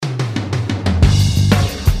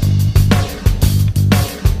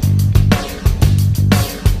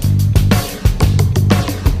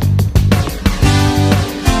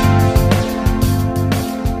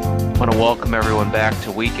back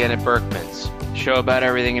to Weekend at Berkman's, show about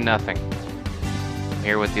everything and nothing. I'm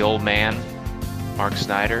here with the old man, Mark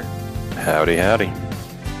Snyder, Howdy, howdy.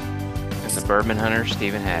 and the bourbon hunter,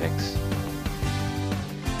 Stephen Haddix.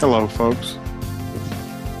 Hello, folks.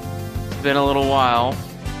 It's been a little while.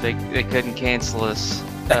 They couldn't cancel us.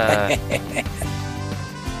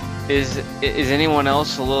 Is anyone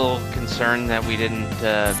else a little concerned that we didn't?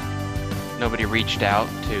 Nobody reached out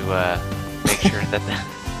to make sure that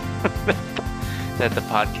that the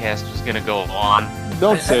podcast was going to go on.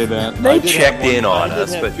 Don't say that. They checked in on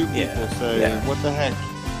us, but two people say, "What the heck?"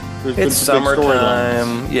 It's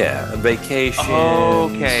summertime. Yeah, vacation.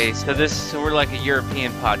 Okay, so we're like a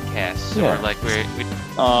European podcast. So Yeah. we're like we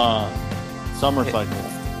Summer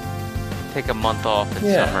cycle. take a month off in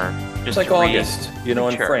Yeah. summer. It's Just like to read August, in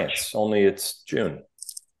church. France. Only it's June.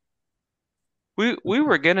 We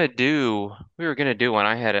were gonna do one.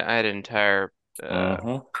 I had an entire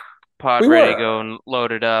pod We ready to were. go and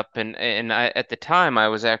loaded up, and I at the time I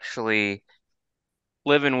was actually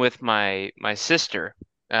living with my sister,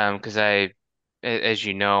 because as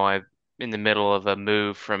you know, I'm in the middle of a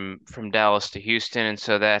move from Dallas to Houston, and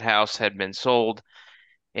so that house had been sold,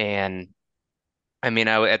 and I mean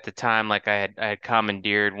I at the time like I had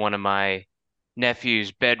commandeered one of my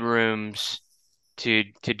nephew's bedrooms to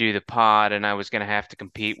do the pod, and I was going to have to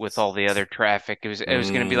compete with all the other traffic. It was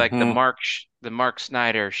going to be like the Mark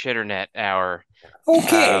Snyder Shitternet hour.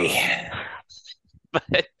 Okay.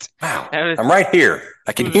 But Wow. I I'm right here.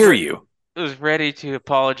 I can hear you. was ready to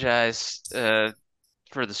apologize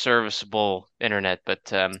for the serviceable internet, but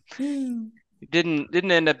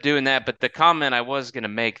didn't end up doing that. But the comment I was going to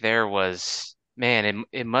make there was, man,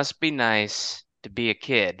 it must be nice to be a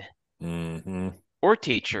kid. Mm-hmm. Or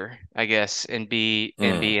teacher, I guess, and be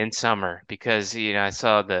in summer, because I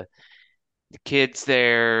saw the kids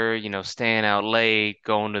there, staying out late,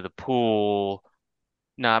 going to the pool,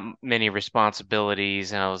 not many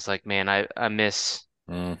responsibilities, and I was like, man, I miss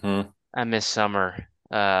summer.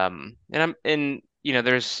 And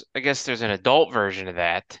there's I guess there's an adult version of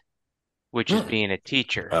that, which is being a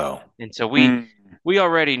teacher. Oh. And so we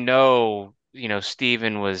already know,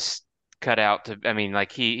 Stephen was cut out to, I mean,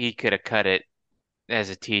 like he could have cut it as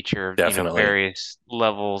a teacher, Definitely. various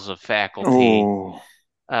levels of faculty. Oh,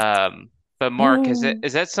 But Mark, is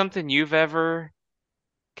that something you've ever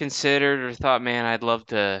considered or thought, man, I'd love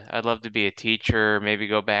to be a teacher, maybe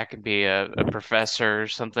go back and be a professor or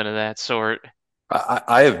something of that sort?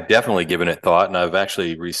 I have definitely given it thought, and I've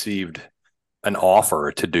actually received an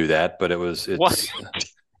offer to do that, but it's What?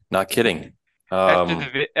 not kidding.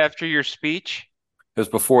 After your speech? It was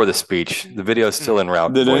before the speech. The video is still en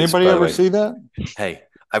route. did voice, anybody by the ever way. see that? Hey,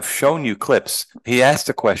 I've shown you clips. He asked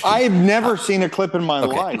a question. I've never seen a clip in my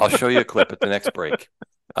Okay, life. I'll show you a clip at the next break.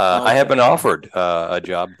 I have been offered a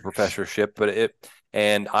job, professorship,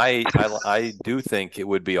 and I do think it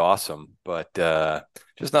would be awesome, but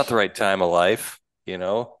just not the right time of life,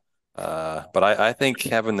 But I think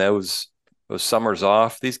having those summers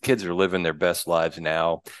off, these kids are living their best lives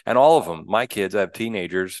now, and all of them. My kids, I have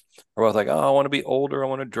teenagers, are both like, oh, I want to be older, I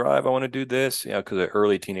want to drive, I want to do this, because they're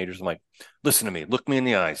early teenagers. I'm like, listen to me, look me in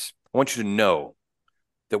the eyes. I want you to know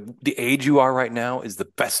that the age you are right now is the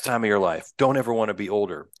best time of your life. Don't ever want to be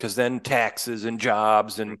older, because then taxes and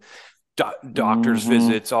jobs and doctor's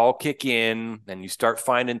visits all kick in, and you start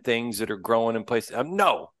finding things that are growing in place.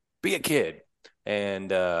 No, be a kid.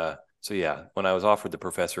 And so, yeah, when I was offered the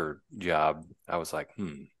professor job, I was like,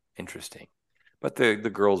 interesting. But the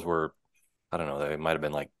girls were, I don't know, they might have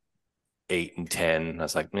been like 8 and 10. I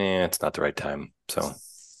was like, it's not the right time. So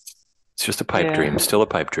it's just a pipe dream, still a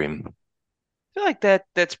pipe dream. I feel like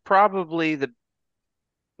that's probably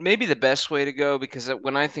maybe the best way to go, because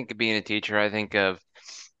when I think of being a teacher, I think of,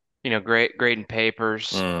 grading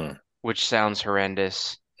papers, which sounds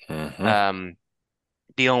horrendous.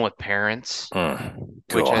 Dealing with parents,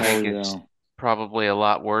 which I think is probably a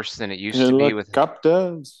lot worse than it used to be, with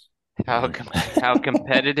how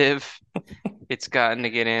competitive it's gotten to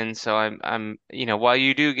get in. So I'm while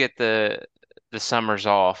you do get the summers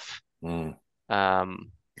off, I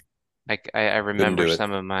remember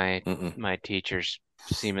some of my teachers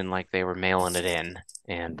seeming like they were mailing it in,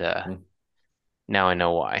 and now I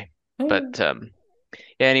know why. But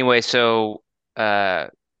anyway, so I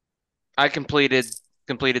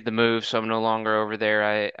completed the move, so I'm no longer over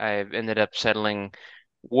there. I've ended up settling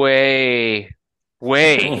way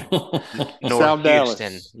north South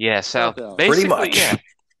Houston. Dallas. Yeah, South Dallas. Basically, Pretty much. yeah,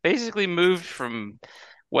 basically moved from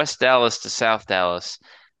West Dallas to South Dallas.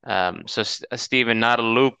 So Stephen, not a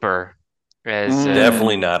looper, as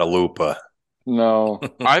Definitely not a lupa. No.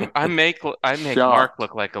 I make Mark Shocked.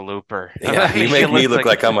 look like a looper. Yeah, I you think he make me looks look like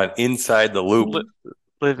like I'm on inside the loop. li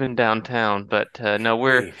living downtown. But no,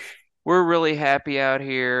 we're Yeesh. we're really happy out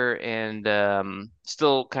here and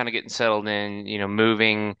still kind of getting settled in.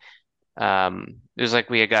 Moving. It was like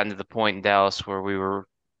we had gotten to the point in Dallas where we were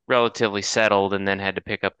relatively settled and then had to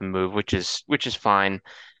pick up and move, which is fine.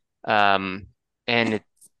 Um, and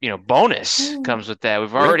bonus comes with that.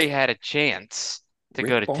 We've already Rick, had a chance to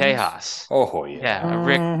go Rick to bonus? Tejas. Oh Yeah, yeah.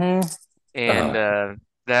 Rick, Hmm. and Oh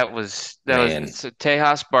that was man. it's a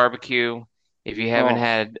Tejas barbecue. If you haven't Oh,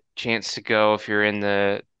 had a chance to go, if you're in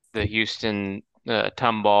the Houston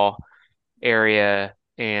Tomball area,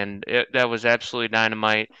 and that was absolutely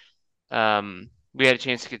dynamite. We had a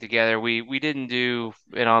chance to get together. We didn't do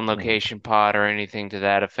an on location pod or anything to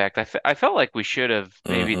that effect. I felt like we should have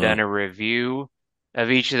maybe Mm-hmm. done a review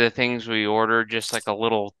of each of the things we ordered, just like a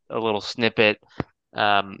little snippet.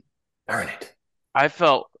 Um, Darn it. I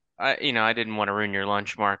felt I didn't want to ruin your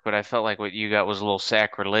lunch, Mark, but I felt like what you got was a little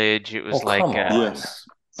sacrilege. It Oh, was come like on. yes.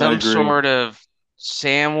 I some agree. sort of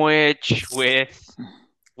sandwich with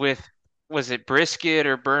was it brisket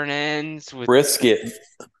or burnt ends with Brisket. with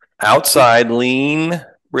Outside lean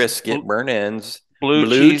brisket, bl burn ends, blue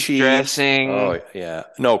blue cheese cheese. Oh, dressing. yeah.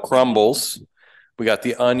 No, crumbles. We got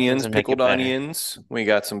the That onions, doesn't make pickled it better. onions. We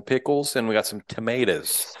got some pickles and we got some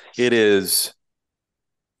tomatoes. It is,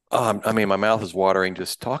 I mean, my mouth is watering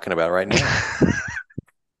just talking about it right now.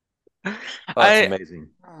 Oh, it's I amazing.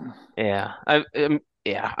 yeah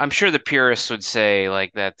yeah, I'm sure the purists would say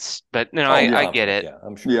like that's, but no, Oh, I Yeah. get it. yeah,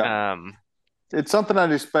 I'm sure. Yeah. Um, It's something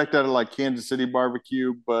I'd expect out of like Kansas City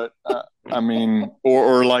barbecue, but I mean,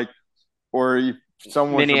 or like, or if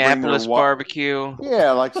someone wants to bring their Minneapolis wife. barbecue.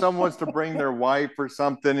 Yeah, like someone wants to bring their wife or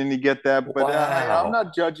something, and you get that. But I'm Wow.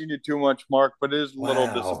 not judging you too much, Mark. But it is a little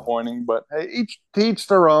Wow. disappointing. But hey, each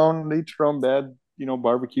their own bad,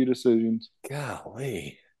 barbecue decisions.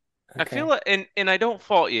 Golly. I feel Okay. like, and I don't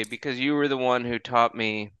fault you because you were the one who taught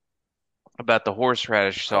me about the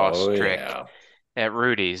horseradish sauce Oh, trick yeah. at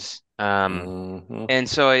Rudy's. Hmm. And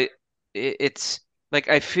so it's like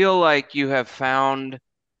I feel like you have found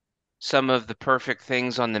some of the perfect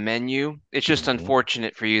things on the menu. It's just Hmm.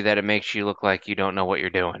 unfortunate for you that it makes you look like you don't know what you're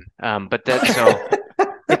doing. But that's so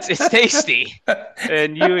it's tasty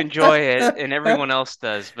and you enjoy it and everyone else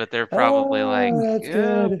does, but they're probably like, Oh, that's yeah,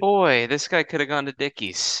 good. boy, this guy could have gone to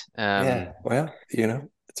Dickie's. Yeah. Well,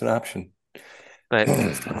 it's an option. But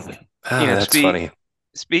That's funny.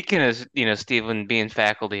 speaking of, Stephen being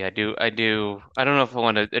faculty, I don't know if I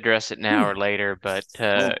want to address it now or later, but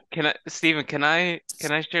Stephen, can I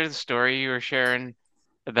share the story you were sharing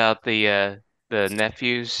about the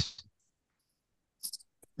nephews?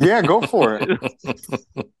 Yeah, go for it.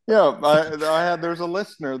 Yeah, I had there's a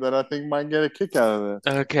listener that I think might get a kick out of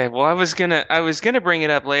this. Okay, well, I was gonna bring it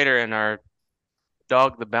up later in our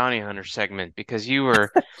Dog the Bounty Hunter segment because you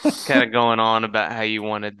were kind of going on about how you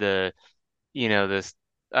wanted this,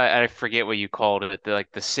 I forget what you called it,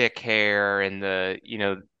 like the sick hair and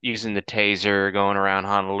using the taser going around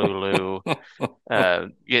Honolulu,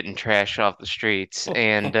 getting trash off the streets.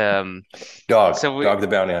 And so we, Dog the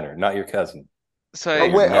bounty hunter, not your cousin. so Oh I,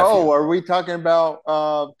 Your wait, nephew. are we talking about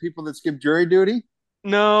people that skip jury duty?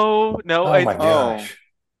 no, no, Oh my Oh, gosh.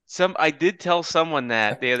 I did tell someone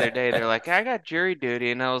that the other day. They're like, I got jury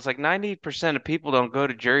duty, and I was like, 90% of people don't go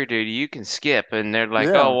to jury duty. You can skip, and they're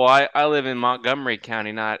like, oh, yeah. well, I live in Montgomery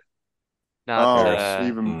County, not Oh, Harris.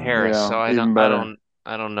 Harris, so I don't even I better. don't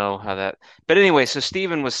I don't know how that. But anyway, so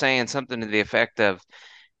Stephen was saying something to the effect of,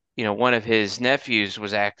 one of his nephews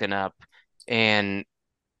was acting up, and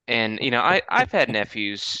I've had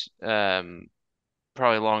nephews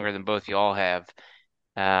probably longer than both y'all have,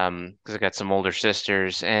 because I got some older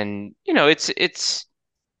sisters, and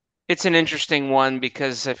it's an interesting one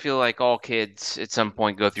because I feel like all kids at some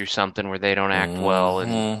point go through something where they don't act well,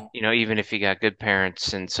 and Hmm. even if you got good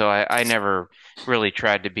parents, and so I never really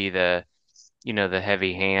tried to be the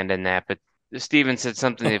heavy hand in that. But Steven said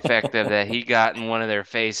something to the effect of that he got in one of their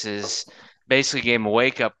faces, basically gave him a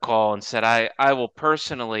wake up call and said, I will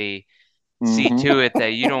personally see Hmm. to it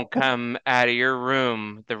that you don't come out of your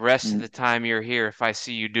room the rest of the time you're here if I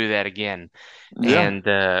see you do that again. Yeah. And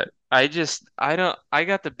I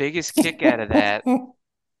got the biggest kick out of that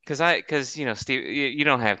because Steve, you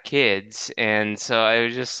don't have kids, and so I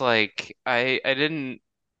was just like, I didn't.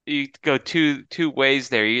 You go two ways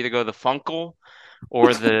there. You either go the Funkle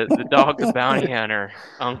or the Dog the Bounty Hunter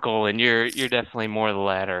uncle, and you're definitely more the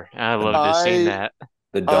latter. I love to have seen I that.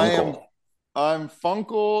 The I am dunkel. I'm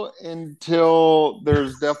Funkle until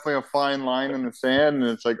there's definitely a fine line in the sand, and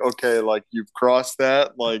it's like, okay, like you've crossed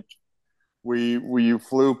that. Like we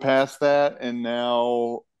flew past that, and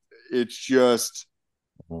now it's just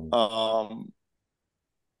Mm. um,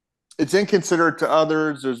 it's inconsiderate to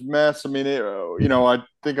others. There's mess. I mean, I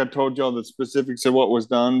think I told y'all the specifics of what was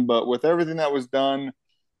done, but with everything that was done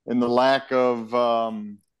and the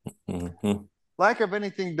Mhm. lack of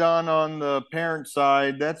anything done on the parent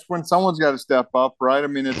side, that's when someone's got to step up, right? I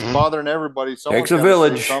mean, it's bothering everybody. Takes Someone's a got to say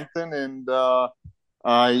village. something, and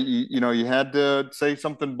you had to say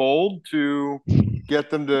something bold to get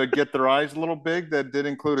them to get their eyes a little big. That did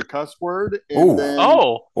include a cuss word, and Oh, then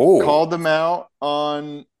Oh, oh. called them out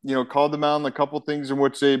on the couple things in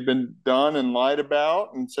which they've been done and lied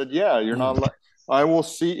about, and said, "Yeah, you're not. I will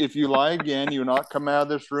see if you lie again. You will not come out of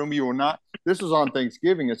this room. You will not." This was on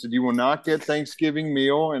Thanksgiving. I said, "You will not get Thanksgiving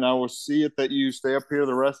meal, and I will see it that you stay up here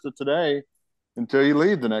the rest of today until you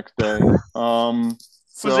leave the next day."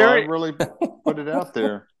 was So I there really put it out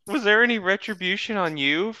there. was there any retribution on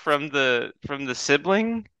you from the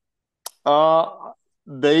sibling? Uh,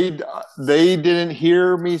 they didn't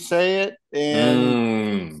hear me say it,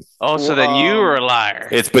 and Mm. Oh, so then you were a liar.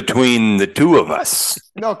 It's between the two of us,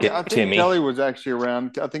 no, I think Timmy. Kelly was actually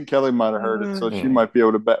around. I think Kelly might have heard it, so she Mm. might be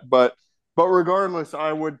able to bet. But regardless,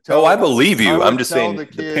 Oh, I believe I you. I'm would just tell saying the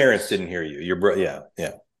the parents kids. didn't hear you. Yeah,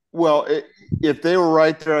 yeah, Well, if they were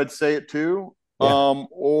right there, I'd say it too. yeah.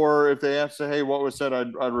 Or if they asked, hey, what was said,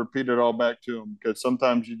 I'd repeat it all back to them, because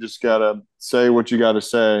sometimes you just gotta say what you got to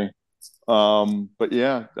say. But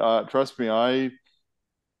yeah, trust me,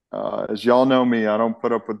 as y'all know me, I don't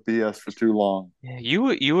put up with BS for too long. Yeah,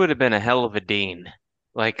 you would have been a hell of a dean.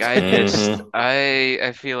 Like Hmm.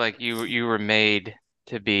 I feel like you were made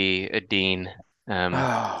to be a dean. Um,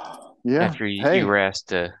 Yeah. after you Hey. were asked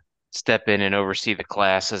to step in and oversee the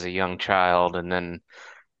class as a young child, and then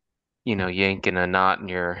yanking a knot in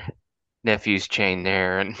your nephew's chain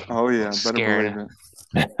there and Oh yeah, better scaring. believe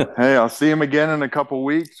it. Hey, I'll see him again in a couple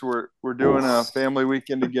weeks. We're doing a Oof. family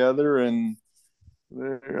weekend together, and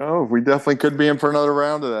there you go. We definitely could be in for another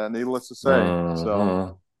round of that. Needless to say.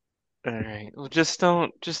 So. Hmm. All right. Well, just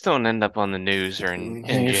don't end up on the news or in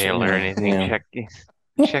jail or Yeah, anything.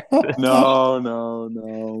 yeah. Check the No, no,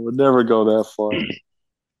 no. Would never go that far.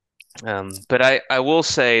 But I will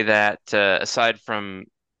say that aside from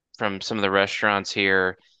some of the restaurants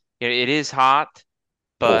here, it is hot,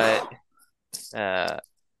 but Oof. uh,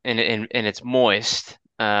 and it's moist.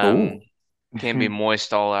 Oh. Can be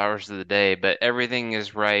moist all hours of the day, but everything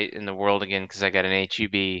is right in the world again because I got an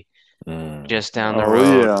HEB Mm. just down the Oh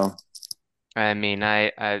road. yeah. I mean,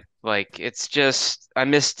 I like it's just I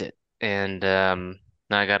missed it, and now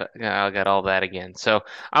I got all that again. So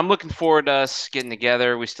I'm looking forward to us getting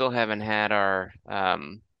together. We still haven't had our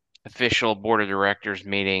official board of directors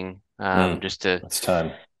meeting Mm. just to It's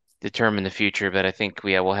time. determine the future, but I think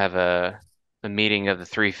we'll have a meeting of the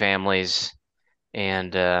three families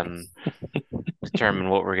and determine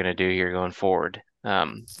what we're gonna do here going forward.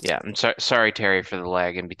 Yeah, I'm sorry, Terry, for the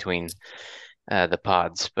lag in between the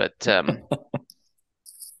pods, but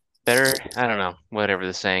better, I don't know, whatever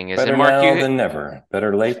the saying is. And Better now than never.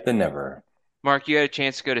 Better late than never. Mark, you had a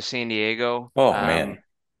chance to go to San Diego. Oh man.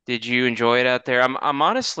 Did you enjoy it out there? I'm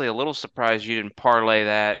honestly a little surprised you didn't parlay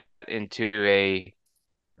that into a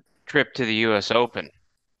trip to the U.S. Open.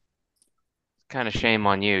 Kind of shame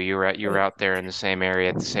on you. You were out there in the same area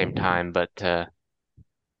at the same time, but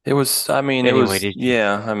It was, I mean, it anyway, was, did you?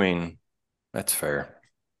 yeah, I mean, that's fair.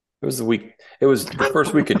 It was the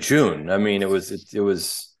first week of June. I mean, it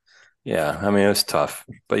was, yeah, I mean, it was tough,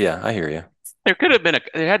 but yeah, I hear you. There had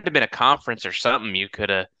to have been a conference or something you could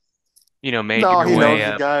have, made No, your he way knows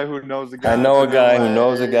the up. guy who knows the I guy. It's know a in guy who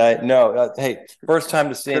knows a LA. guy. No, hey, first time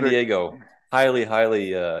to San Could have. Diego. Highly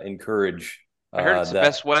encourage I heard it's the that.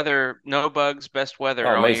 best weather, no bugs, best Oh, weather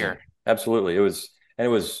all amazing. year. Absolutely. And it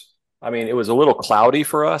was, I mean, it was a little cloudy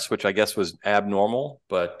for us, which I guess was abnormal,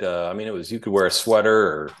 but I mean, you could wear a sweater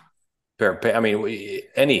or I mean,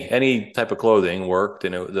 any type of clothing worked,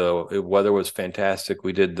 and the weather was fantastic.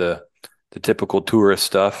 We did the typical tourist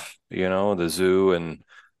stuff, the zoo and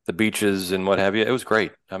the beaches and what have you. It was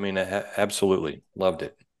great. I mean, absolutely loved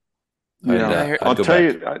it. And Yeah, I heard, I'd I'll go tell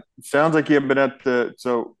back. you. It sounds like you have been at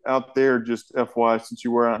so out there. Just FY, since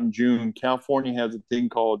you were out in June, California has a thing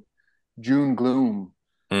called June gloom.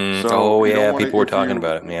 So Oh you don't yeah, want people to were talking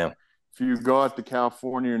about it. Yeah. if you go out to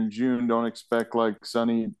California in June, don't expect like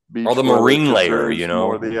sunny Or beach the weather, marine because layer, there's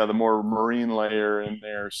more the more marine layer in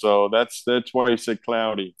there. So that's why you said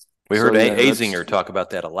cloudy. We So heard yeah, Azinger that's talk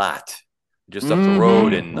about that a lot, just up the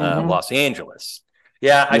road mm-hmm, in mm-hmm. Los Angeles.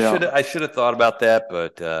 Yeah, Yeah. I should have thought about that,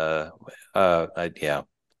 but yeah,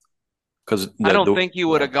 because I don't the think you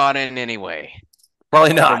would yeah. have got in anyway.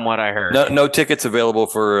 Probably not. from what I heard. No tickets available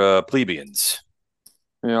for plebeians.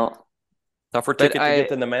 Yeah. Tougher But ticket to get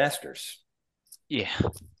than the Masters. yeah,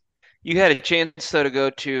 you had a chance though to go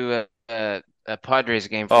to a Padres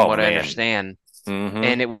game, from Oh what I man. understand, Mm-hmm.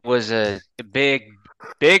 and it was a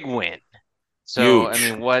big win. So, I Huge.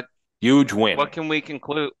 mean, Huge win. what can we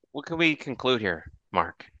conclude? What can we conclude here,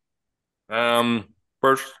 Mark? Um,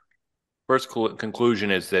 first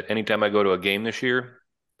conclusion is that anytime I go to a game this year,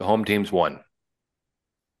 the home team's won.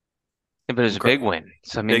 Yeah, but it was a big Incredible. win.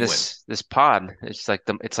 So, I mean, Big win. this pod, it's like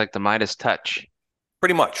the Midas touch.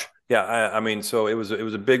 Pretty much. Yeah, I mean, so it was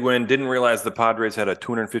a big win. Didn't realize the Padres had a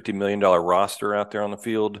 $250 million roster out there on the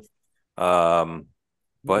field. Um,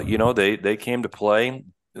 but they came to play.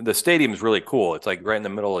 The stadium's really cool. It's like right in the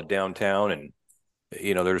middle of downtown, and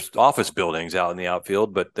there's office buildings out in the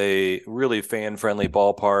outfield, but they really fan-friendly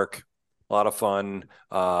ballpark. A lot of fun.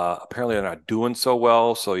 Apparently they're not doing so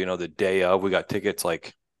well. So, the day of, we got tickets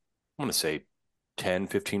like I'm gonna say 10,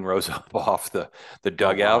 15 rows up off the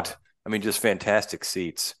Oh wow. dugout. I mean, just fantastic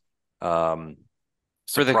seats. Um,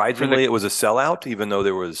 For the surprisingly, it was a sellout, even though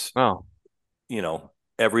there was, oh you know,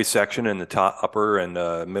 every section in the top, upper, and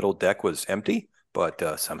middle deck was empty,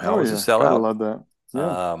 but somehow Oh it was a yeah. Gotta sellout. love that.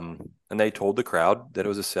 Yeah. And they told the crowd that it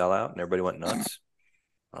was a sellout, and everybody went nuts.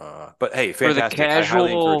 But hey, for the fantastic! I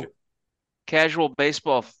highly encourage it. casual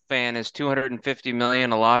baseball fan, is 250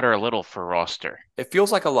 million a lot or a little for roster? It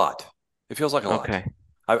feels like a lot. It feels like a lot. Okay.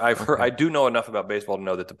 I've heard. Okay. I do know enough about baseball to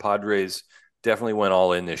know that the Padres definitely went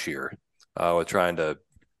all in this year with trying to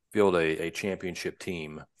field a championship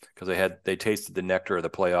team because they tasted the nectar of the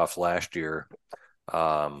playoffs last year,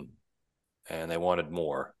 um, and they wanted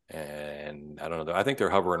more. And I don't know. I think they're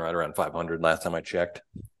hovering right around 500 last time I checked.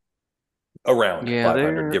 Around Yeah,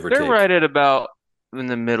 500, give or they're take. right at about in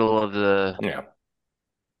the middle of the Yeah,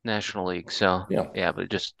 National League. So yeah. yeah, but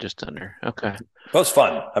just under. Okay. That was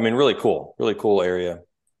fun. I mean, really cool area.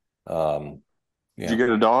 Did you Yeah. get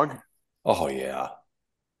a dog? Oh yeah,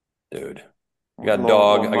 dude. I got a Little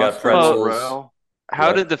dog. I got Mustang Well, pretzels. Corral.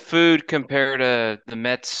 how did Yep. the food compare to the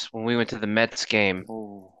Mets when we went to the Mets game?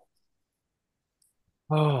 Oh.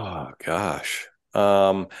 Oh gosh.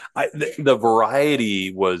 The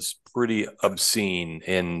variety was pretty obscene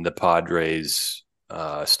in the Padres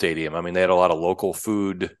stadium. I mean, they had a lot of local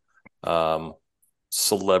food, um,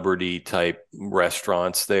 celebrity type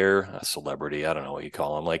restaurants there. A celebrity, I don't know what you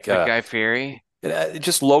call them. Like Like Guy Fieri?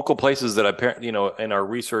 just local places that apparently, in our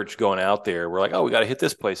research going out there, we're like, oh, we got to hit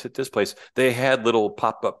this place, hit this place. They had little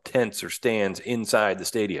pop up tents or stands inside the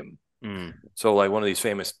stadium. Mm. So like one of these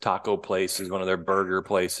famous taco places, one of their burger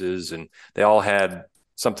places, and they all had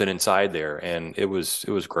something inside there, and it was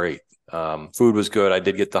great. Food was good. I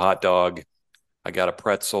did get the hot dog. I got a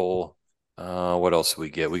pretzel. What else did we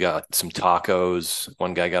get? We got some tacos.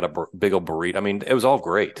 One guy got a big old burrito. I mean, it was all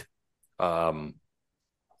great. Um,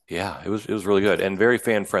 yeah, it was really good and very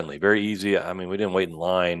fan friendly, very easy. I mean, we didn't wait in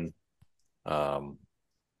line. Um,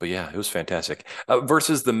 but yeah, it was fantastic.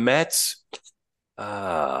 Versus the Mets,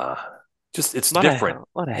 uh, just it's different.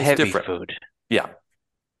 A lot of It's heavy different. food. Yeah,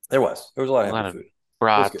 there was a lot A of lot happy of food.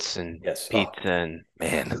 It was good. brats and Yes. Oh pizza and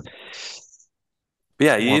man. But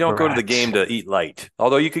yeah, you more don't go to the brats. game to eat light.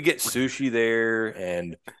 Although you could get sushi there,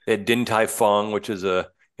 and they had Din Tai Fung, which is a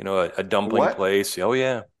dumpling What? place. Oh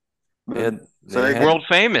yeah, they had they Say had again? World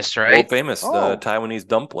famous, world right? famous the Oh. Taiwanese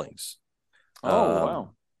dumplings. Oh, Um,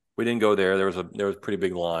 wow. we didn't go there. There was a pretty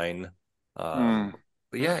big line. Mm.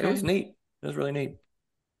 But yeah, it was Okay. neat. It was really neat.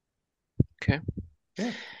 Okay.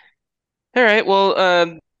 Yeah. All right.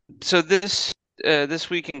 Well, so this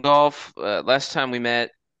week in golf, last time we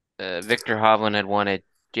met, Victor Hovland had won a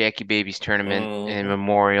Jackie Babies tournament in Mhm.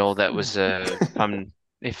 Memorial. That was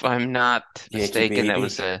if I'm not Yankee mistaken, that baby.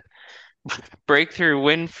 was a breakthrough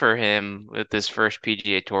win for him with this first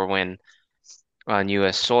PGA Tour win on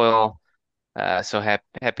U.S. soil. So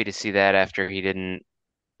happy to see that after he didn't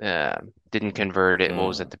convert it. What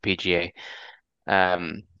was it, Mm. the PGA?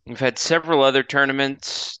 We've had several other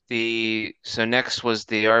tournaments. So next was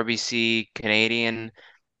the RBC Canadian,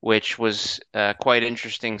 which was quite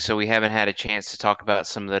interesting. So we haven't had a chance to talk about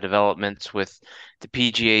some of the developments with the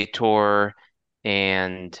PGA Tour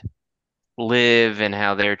and Live and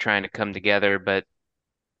how they're trying to come together. But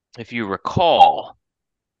if you recall,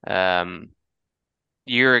 um,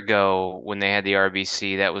 year ago when they had the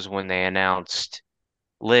RBC, that was when they announced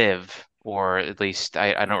Live, or at least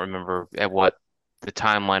I don't remember at what the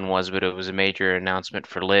timeline was, but it was a major announcement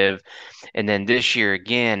for Live. And then this year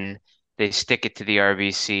again, they stick it to the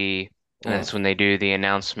RBC, and Mm. that's when they do the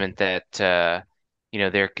announcement that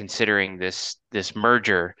they're considering this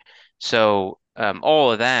merger. So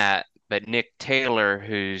all of that, but Nick Taylor,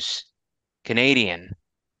 who's Canadian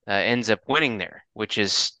ends up winning there, which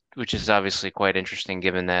is obviously quite interesting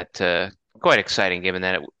given that quite exciting given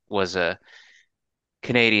that it was a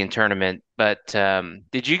Canadian tournament. But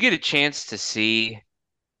did you get a chance to see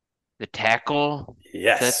the tackle that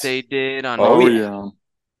Yes. they did on Oh Oh yeah. yeah.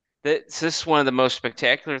 this is one of the most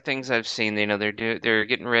spectacular things I've seen. They're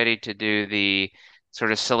getting ready to do the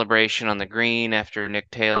sort of celebration on the green after Nick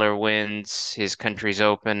Taylor wins his country's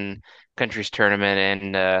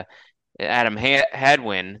tournament, and Adam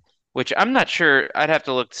Hadwin, which I'm not sure. I'd have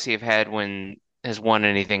to look to see if Hadwin has won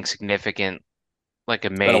anything significant like a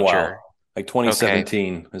It's been a major. while. Like Okay,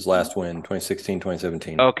 2017, his last win, 2016,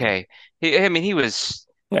 2017. Yeah. okay. I mean,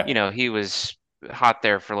 Yeah. he was hot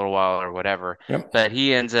there for a little while or whatever. Yep. But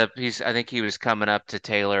I think he was coming up to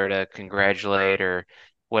Taylor to congratulate or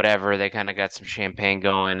whatever. They kind of got some champagne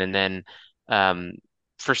going. And then, um,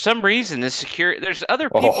 for some reason, there's other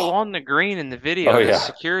people Oh, on the green in the oh video. This yeah.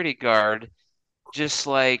 security guard, just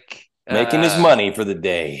like, Making his money for the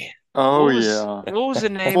day. Oh yeah. what was the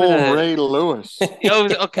name of Full the, Ray Lewis.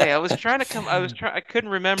 okay, I couldn't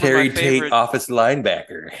remember my Terry Tate, favorite office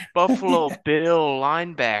linebacker. Buffalo Bill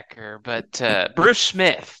linebacker, but Bruce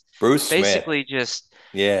Smith Bruce Smith. basically just,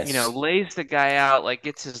 Yes. lays the guy out, like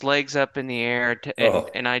gets his legs up in the air, Oh.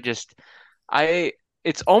 and I,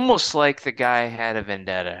 it's almost like the guy had a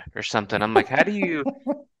vendetta or something. I'm like, how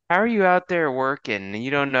are you out there working and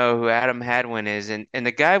you don't know who Adam Hadwin is? And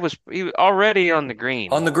the guy he was already on the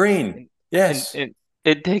green, On the green. and Yes.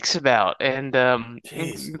 it takes about, and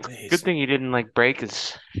Jeez, good please. thing he didn't like break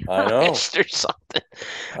his I know. wrist or something.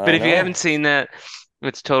 But I if you haven't know. seen that,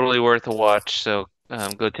 it's totally worth a watch. So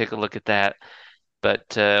go take a look at that.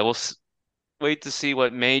 But wait to see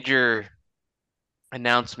what major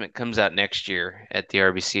announcement comes out next year at the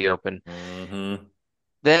RBC Open. Mm-hmm.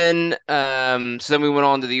 So then we went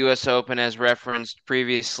on to the U.S. Open as referenced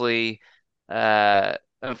previously.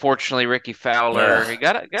 Unfortunately, Ricky Fowler, he Ugh.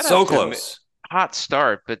 got off So to a close. hot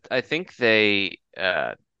start, but I think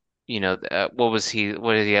what was he?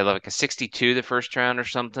 What did he have, like a 62 the first round or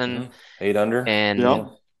something? Mm-hmm. 8 under. And Yeah.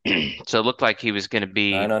 Yep. so it looked like he was going to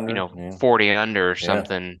Nine be, under. Yeah. 40 under or Yeah.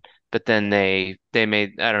 something. But then they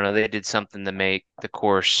made, I don't know, they did something to make the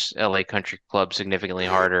course LA Country Club significantly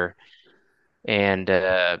harder. And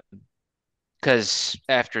because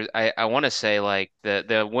after I want to say like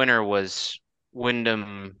the winner was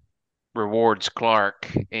Wyndham Rewards Clark,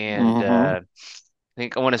 and Mm-hmm. I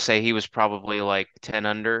think I want to say he was probably like 10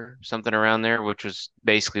 under, something around there, which was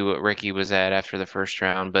basically what Ricky was at after the first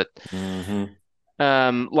round. But Mm-hmm.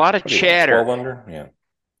 a lot of What do you want? 12 chatter, under? Yeah.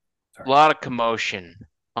 a Sorry. lot of commotion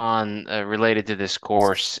on related to this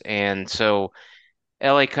course, and so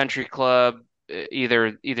LA Country Club,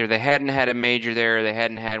 either they hadn't had a major there, or they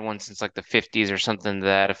hadn't had one since like the 50s or something to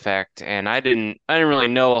that effect. And I didn't really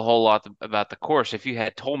know a whole lot about the course. If you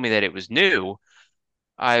had told me that it was new,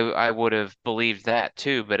 I would have believed that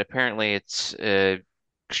too. But apparently it's a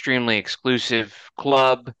extremely exclusive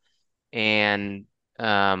club, and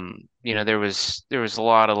there was a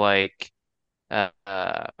lot of like uh,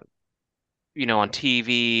 uh on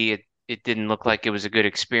TV, it didn't look like it was a good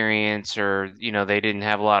experience, or they didn't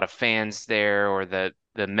have a lot of fans there, or the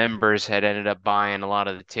members had ended up buying a lot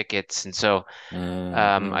of the tickets. And so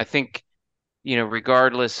Mm-hmm. I think,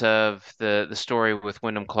 regardless of the story with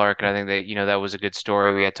Wyndham Clark, and I think that that was a good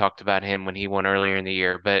story. We had talked about him when he won earlier in the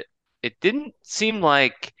year, but it didn't seem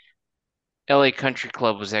like LA Country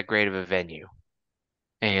Club was that great of a venue.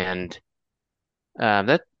 And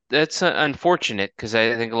that's unfortunate, because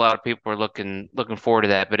I think a lot of people were looking forward to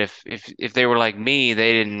that. But if they were like me,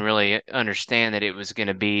 they didn't really understand that it was going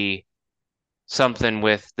to be something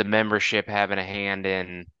with the membership having a hand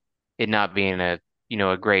in it not being a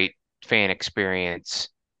great fan experience,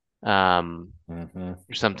 Mm-hmm.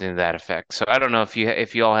 or something to that effect. So I don't know if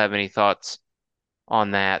you all have any thoughts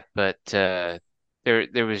on that, but there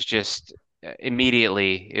was just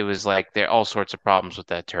immediately it was like there are all sorts of problems with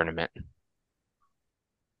that tournament.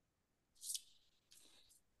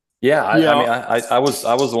 Yeah, I Yeah. mean, I was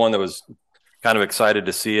the one that was kind of excited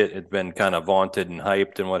to see it. It'd been kind of vaunted and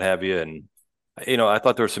hyped and what have you. And I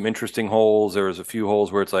thought there were some interesting holes. There was a few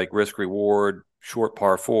holes where it's like risk reward, short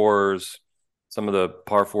par fours. Some of the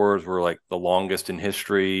par fours were like the longest in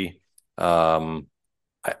history. Um,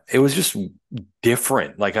 it was just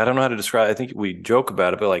different. Like I don't know how to describe. I think we joke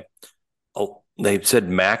about it, but like they said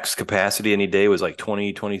max capacity any day was like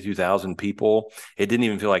 22,000 people. It didn't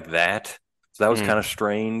even feel like that. So that was kind Mm. of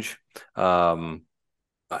strange. Um,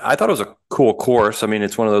 I thought it was a cool course. I mean,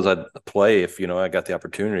 it's one of those I'd play if I got the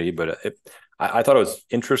opportunity. But I thought it was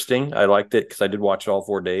interesting. I liked it because I did watch it all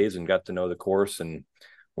 4 days and got to know the course and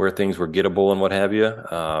where things were gettable and what have you.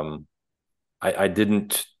 I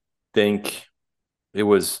didn't think it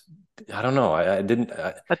was. I don't know. I didn't.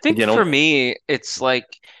 I think Again, for me, it's like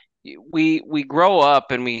we grow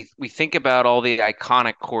up and we think about all the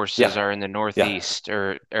iconic courses yeah, are in the yeah, Northeast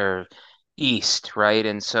or East, right?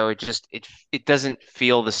 And so it doesn't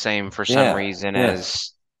feel the same for some yeah, reason yeah.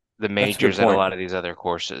 as the That's a good majors at a point. lot of these other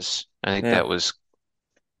courses. I think Yeah. It that was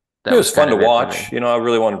was fun kind to of it for me. watch. I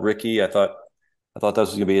really wanted Ricky. I thought this was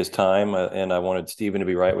going to be his time, and I wanted Steven to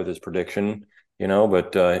be right with his prediction.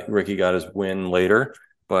 But Ricky got his win later.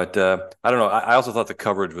 But I don't know. I also thought the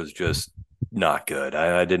coverage was just not good.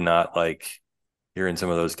 I did not like hearing some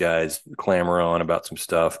of those guys clamor on about some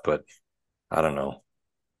stuff. But I don't know.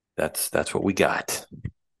 That's what we got.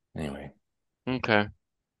 Anyway. Okay.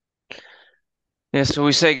 Yeah, so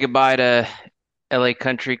we say goodbye to LA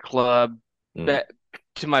Country Club. Mm. That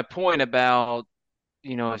to my point about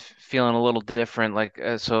feeling a little different. Like,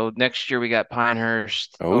 so next year we got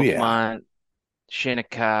Pinehurst, Oh yeah. Oakmont,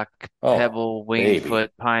 Shinnecock, Oh Pebble, Winged baby.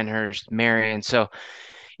 Foot, Pinehurst, Marion. So,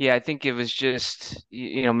 yeah, I think it was just,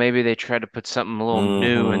 maybe they tried to put something a little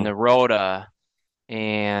new in Mm-hmm. the Rhoda,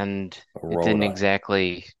 and it didn't Rhoda.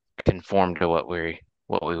 exactly conform to what we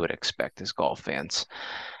would expect as golf fans.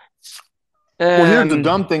 Well, here's the Um,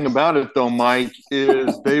 dumb thing about it, though, Mike,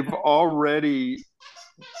 is they've already.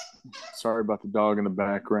 Sorry about the dog in the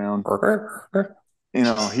background.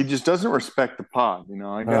 He just doesn't respect the pod.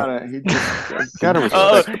 I gotta oh,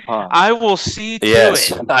 respect the pod. I will see to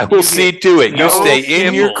Yes, it. I will You get see to it. You no stay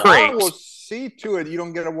in your kibble. I will crate. see to it. You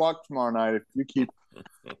don't get a walk tomorrow night if you keep.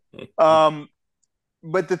 Um,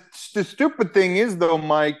 but the stupid thing is, though,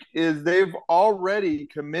 Mike, is they've already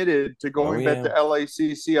committed to Oh going back to yeah,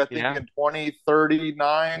 LACC. I think Yeah, in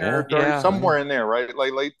 2039 yeah. or 30, yeah. somewhere in there, right?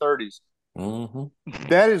 Like late 30s. Mm-hmm.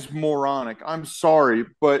 That is moronic. I'm sorry,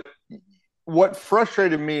 but what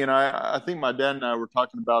frustrated me, and I think my dad and I were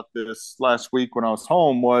talking about this last week when I was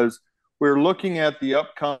home, was we were looking at the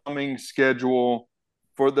upcoming schedule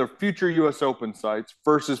for the future U.S. Open sites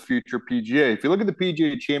versus future PGA. If you look at the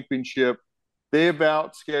PGA Championship, they have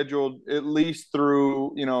out scheduled at least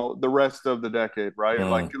through the rest of the decade, right?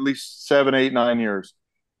 Like Mm. at least 7, 8, 9 years.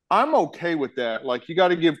 I'm okay with that. Like you got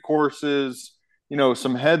to give courses,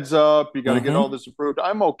 some heads up. You got to get all Mm-hmm. this approved.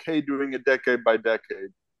 I'm okay doing it decade by decade.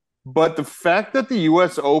 But the fact that the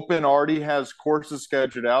U.S. Open already has courses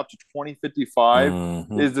scheduled out to 2055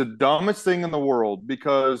 Mm-hmm. is the dumbest thing in the world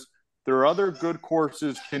because there are other good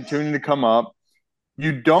courses continuing to come up.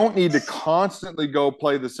 You don't need to constantly go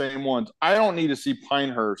play the same ones. I don't need to see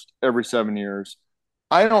Pinehurst every 7 years.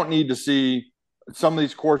 I don't need to see some of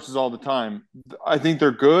these courses all the time. I think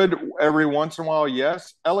they're good every once in a while.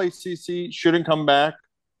 Yes, LACC shouldn't come back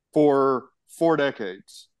for 4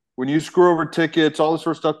 decades. When you screw over tickets, all this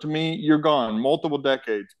sort of stuff, to me, you're gone multiple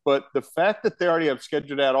decades. But the fact that they already have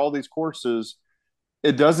scheduled out all these courses,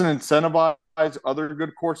 it doesn't incentivize other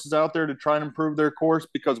good courses out there to try and improve their course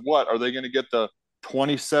because what are they going to get the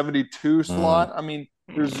 2072 Mm. slot? I mean,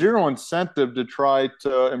 there's zero incentive to try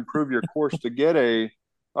to improve your course to get a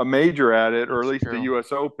major at it, or at That's least the true.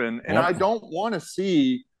 U.S. Open. And I Yep. don't want to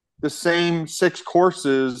see the same 6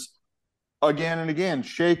 courses again and again.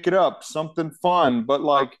 Shake it up, something fun. But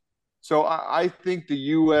so I think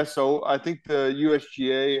I think the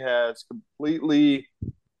USGA has completely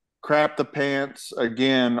crap the pants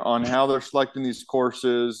again on how they're selecting these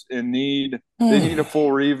courses and they need a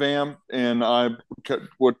full revamp. And I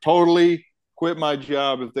would totally quit my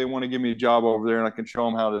job if they want to give me a job over there and I can show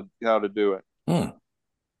them how to do it. Mm.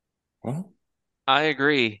 Well, I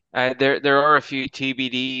agree. There are a few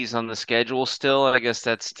TBDs on the schedule still. I guess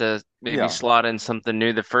that's to maybe Yeah. slot in something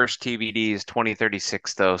new. The first TBD is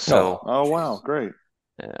 2036 though, so oh, Oh wow, jeez. great.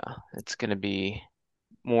 yeah, it's gonna be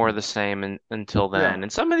more of the same until Yeah. then.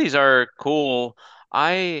 And some of these are cool.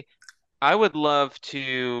 I I would love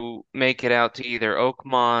to make it out to either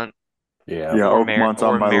Oakmont Yeah. Yeah, Oakmont's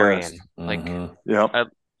on or my list. Marion. Like, Mm-hmm. Yep.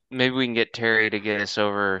 maybe we can get Terry to get us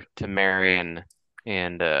over to Marion,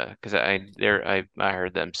 and because I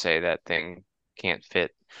heard them say that thing can't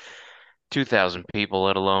fit 2,000 people,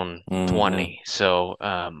 let alone Mm-hmm. 20. So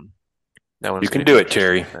that You one's can gonna do be it,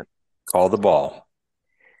 interesting. Terry. Call the ball.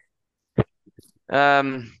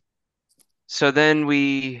 Um, so then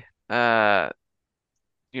a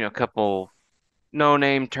couple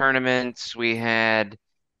no-name tournaments. We had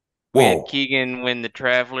Whoa. Keegan win the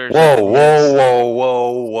Travelers up Whoa, in whoa, his whoa,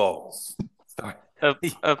 whoa, whoa. Sorry.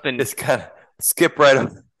 up in Just kind of skip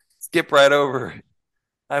right over.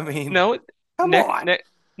 I mean, no come next on.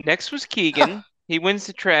 next was Keegan. He wins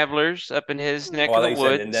the Travelers up in his Oh, neck I of thought the you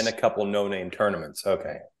said, and then a woods. couple no-name tournaments.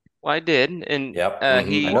 Okay. Well, I did, and Yep.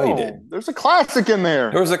 Mm-hmm. I know he you did. Oh, there's a classic in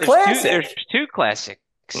There there. was a there's two classic.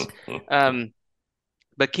 classics. 6.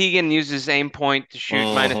 But Keegan uses aim point to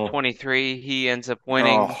shoot minus Mhm. 23. He ends up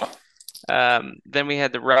winning. Then we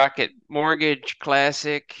had the Rocket Mortgage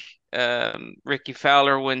Classic. Ricky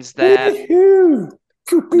Fowler wins that. Then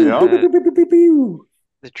Yep.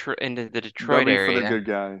 into the Detroit W for the area. good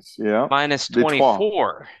guys. Yeah. Minus Detroit.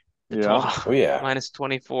 24. Yeah. Detroit. Oh yeah. Minus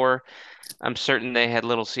 24. I'm certain they had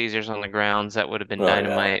Little Caesars on the grounds. That would have been Oh yeah.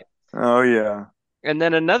 dynamite. Oh yeah. And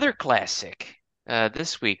then another classic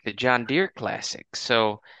this week, the John Deere Classic.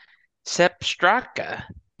 So Sepp Straka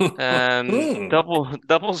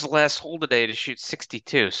doubles the last hole today to shoot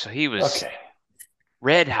 62. So he was Okay.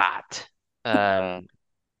 red hot.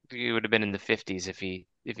 He would have been in the 50s if he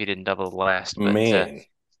didn't double the last. But Man.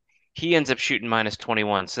 he ends up shooting minus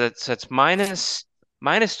 21. So that's minus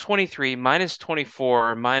 23, minus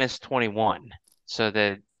 24, minus 21. So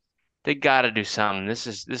they got to do something. This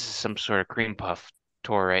is some sort of cream puff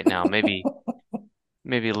tour right now. Maybe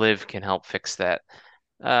Liv can help fix that.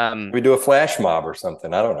 We do a flash mob or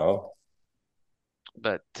something. I don't know.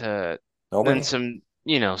 But then Nobody. some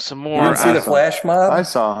some You more didn't see the flash mob? I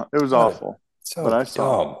saw. It was awful, but So I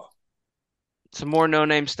saw. dumb. some more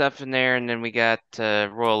no-name stuff in there, and then we got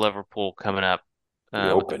Royal Liverpool coming up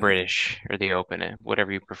The with the Open. British or the Open,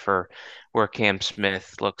 whatever you prefer, where Cam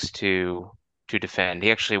Smith looks to defend.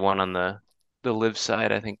 He actually won on the live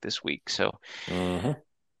side, I think, this week. So, Mm-hmm.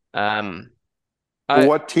 um, Well, I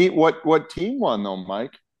what team won though,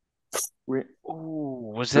 Mike? We,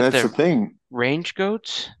 was that that's the the thing. Range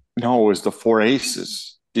Goats? No, it was the Four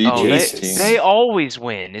Aces. Oh, DJ's they team. Aces. always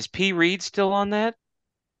win. Is P. Reed still on that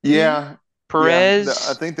team? Yeah, yeah. I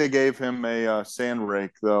Perez? think they gave him a sand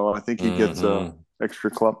rake though. I think he gets a Mm-hmm.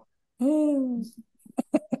 extra club.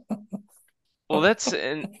 Well,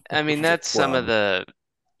 and I mean Extra that's some of plum. the,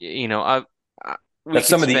 we That's could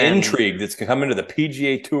some of the spend, intrigue that's coming to the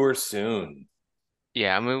PGA Tour soon.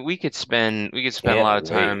 yeah, I mean we could spend a lot Can't of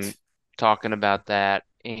time wait. talking about that,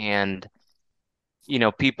 and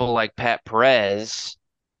people like Pat Perez,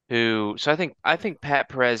 so I think Pat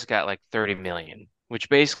Perez got like 30 million, which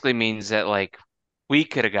basically means that like we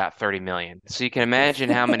could have got 30 million. So you can imagine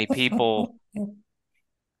how many people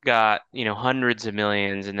got, hundreds of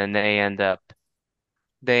millions, and then they end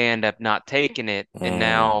up not taking it, and Mm.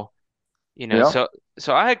 now, Yeah.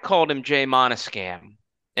 so I had called him Jay Monoscam,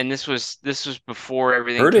 and this was before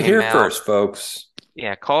everything Heard it came here out. first, folks.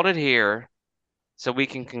 Yeah, called it here, so we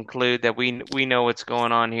can conclude that we know what's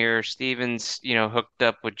going on here. Steven's, hooked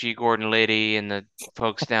up with G. Gordon Liddy and the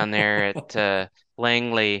folks down there at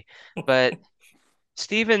Langley, but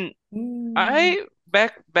Steven, I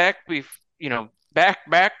back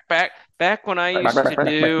when I used to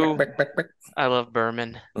do. I love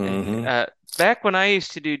Berman. And Mm-hmm. back when I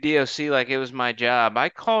used to do DOC like it was my job, I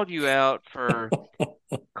called you out for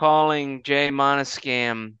calling Jay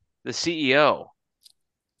Monoscam the CEO.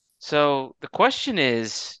 So the question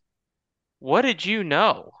is, what did you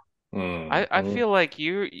know? I Mm-hmm.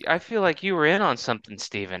 feel like you were in on something,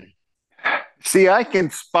 Steven. See, I can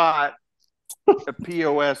spot a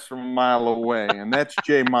POS from a mile away, and that's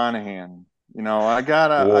Jay Monahan. Whoa. I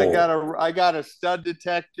got a stud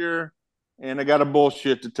detector, and I got a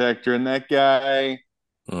bullshit detector, and that guy,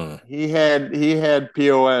 Mm. he had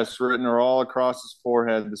POS written all across his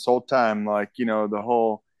forehead this whole time, like the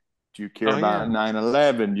whole. Do you care Oh about yeah.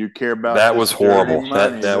 9/11? Do you care about That was this dirty horrible.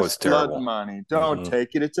 money, That this was flood terrible. money? Don't Mm-hmm.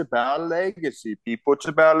 take it. It's about legacy, people. It's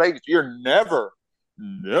about legacy. You're never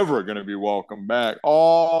going to be welcome back.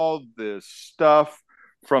 All this stuff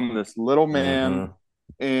from this little man. Mm-hmm.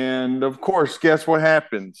 And of course, guess what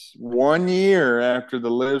happens? 1 year after the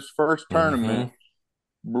Liv's first Mm-hmm. tournament,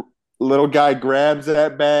 little guy grabs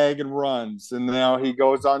that bag and runs. And now he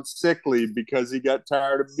goes on sick leave because he got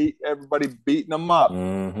tired of everybody beating him up.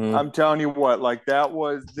 Mm-hmm. I'm telling you what, like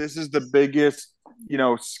this is the biggest,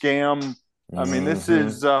 scam. I mean,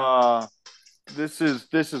 Mm-hmm. this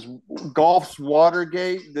is golf's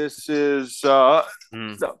Watergate. This is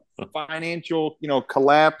Hmm. the financial,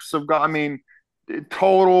 collapse of golf. I mean,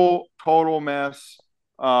 total mess.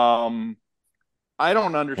 I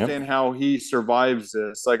don't Yep. understand how he survives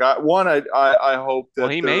this. Like, I hope Well,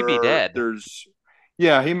 that he may be dead.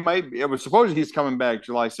 yeah, he might be. It was supposed he's coming back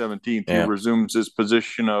July 17th. He Yeah. resumes his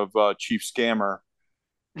position of chief scammer.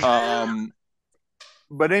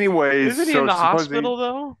 But anyways, Isn't he in so the supposedly hospital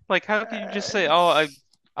though? Like, how could you just say, "Oh,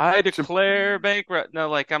 I declare bankrupt"? No,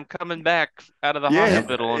 like I'm coming back out of the yeah, Yep.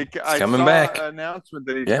 hospital. He's I coming saw back. an announcement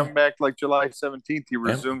that he's Yeah. coming back like July 17th. He Yep.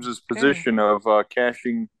 resumes his Okay. position of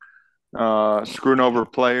cashing, screwing over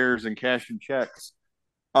players and cashing checks,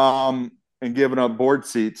 and giving up board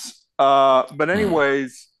seats. But Mm.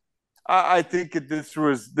 anyways, I think that this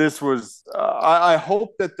was. I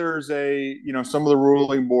hope that there's some of the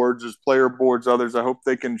ruling boards, there's player boards, others. I hope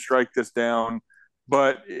they can strike this down.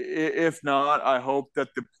 But if not, I hope that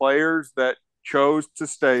the players that chose to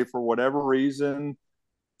stay for whatever reason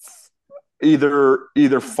either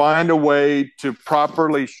find a way to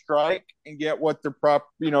properly strike and get what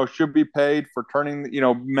they're should be paid for turning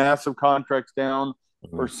massive contracts down,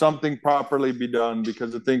 or Mhm. something properly be done,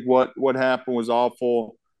 because I think what happened was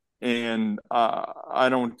awful. And I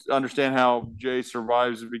don't understand how Jay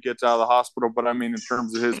survives if he gets out of the hospital, but I mean, in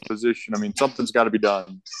terms of his position, I mean, something's got to be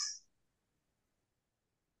done.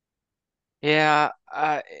 Yeah,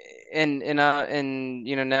 and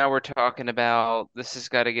now we're talking about this has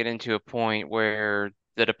got to get into a point where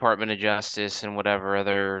the Department of Justice and whatever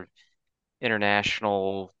other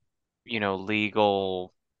international,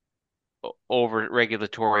 legal over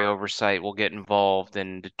regulatory oversight will get involved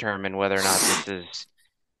and determine whether or not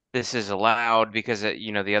this is allowed, because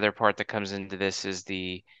the other part that comes into this is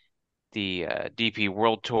the DP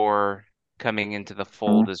World Tour coming into the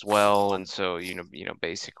fold as well, and so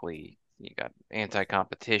basically you got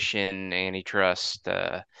anti-competition, antitrust,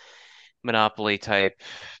 monopoly type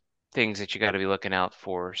things that you got to be looking out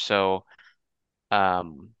for. So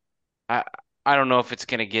um, I I don't know if it's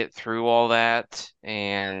going to get through all that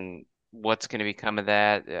and what's going to become of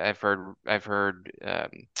that. I've heard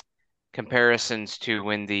comparisons to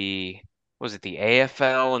when was it the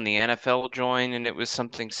AFL and the NFL joined, and it was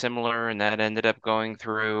something similar, and that ended up going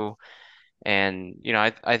through. And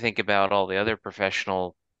I think about all the other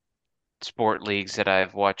professional sport leagues that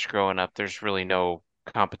I've watched growing up. There's really no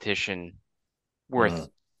competition worth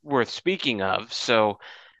Mhm. worth speaking of. So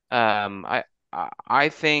um, I I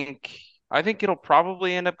think it'll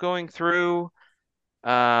probably end up going through.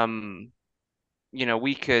 Um,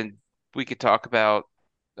 we could talk about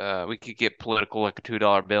we could get political like a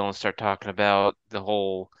 $2 bill and start talking about the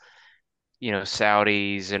whole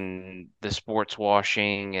Saudis and the sports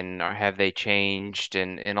washing and have they changed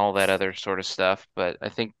and all that other sort of stuff. But I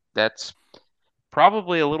think that's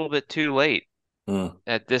probably a little bit too late Mm.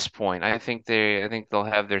 at this point. I think they'll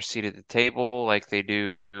have their seat at the table like they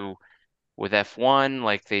do with F1,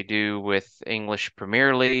 like they do with English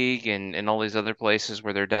Premier League and all these other places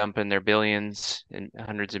where they're dumping their billions and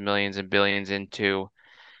hundreds of millions and billions into.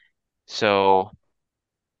 So,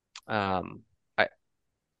 um, I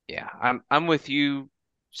yeah, I'm with you,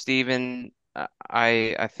 Stephen.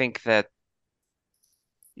 I think that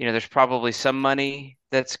there's probably some money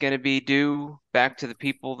that's going to be due back to the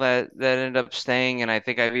people that end up staying, and I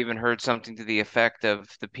think I've even heard something to the effect of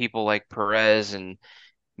the people like Perez and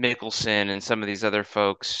Mickelson and some of these other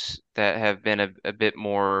folks that have been a bit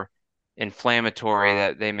more inflammatory,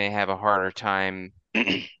 that they may have a harder time,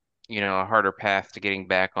 a harder path to getting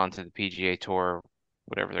back onto the PGA Tour,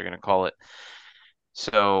 whatever they're going to call it.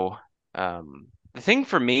 So, the thing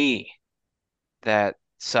for me that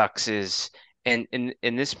sucks is, and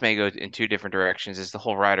this may go in two different directions, is the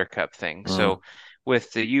whole Ryder Cup thing. Mm. So,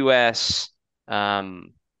 with the U.S.,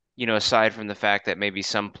 aside from the fact that maybe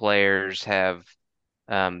some players have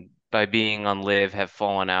by being on live have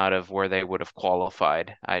fallen out of where they would have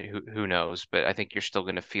qualified. Who knows? But I think you're still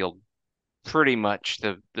going to field pretty much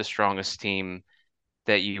the strongest team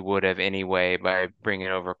that you would have anyway by bringing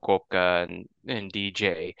over Kopka and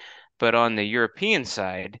DJ. But on the European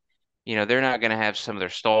side, they're not going to have some of their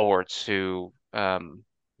stalwarts who,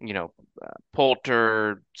 you know,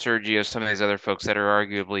 Poulter, Sergio, some of these other folks that are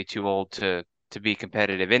arguably too old to be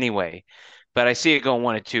competitive anyway. But I see it going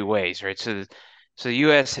one of two ways, right? So the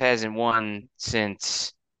U.S. hasn't won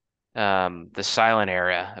since the silent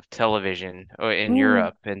era of television in Mm.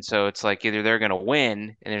 Europe, and so it's like either they're going to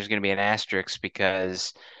win and there's going to be an asterisk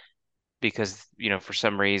because for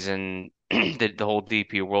some reason the whole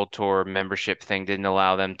DP World Tour membership thing didn't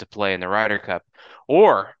allow them to play in the Ryder Cup,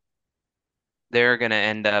 or they're going to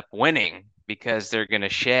end up winning because they're going to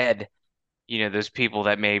shed those people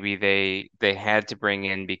that maybe they had to bring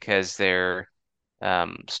in because they're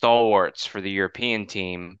stalwarts for the European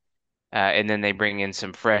team, and then they bring in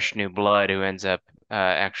some fresh new blood who ends up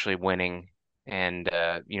actually winning and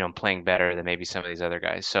playing better than maybe some of these other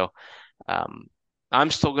guys. So um,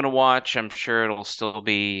 I'm still gonna watch. I'm sure it'll still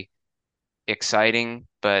be exciting,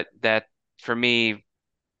 but that for me,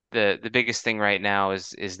 the biggest thing right now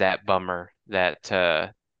is that bummer that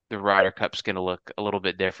the Ryder Cup's gonna look a little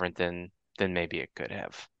bit different than maybe it could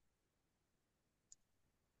have.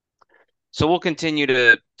 So we'll continue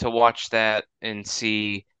to watch that and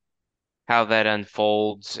see how that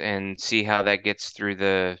unfolds and see how that gets through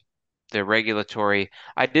the regulatory.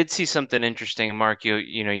 I did see something interesting, Mark.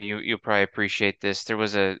 You'll probably appreciate this. There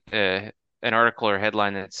was an article or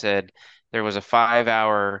headline that said there was a 5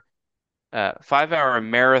 hour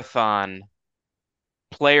marathon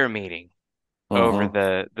player meeting over Mm-hmm.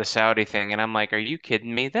 the Saudi thing, and I'm like, are you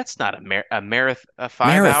kidding me? That's not a marathon, a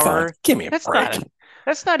five Marathon. hour. Give me a That's not break. a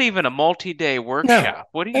that's not even a multi-day No, workshop.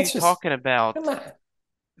 What are you that's just talking about? come on.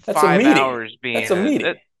 That's a 5 hours meeting. That's being a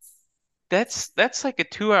meeting. that's like a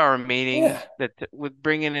 2 hour meeting Yeah. that with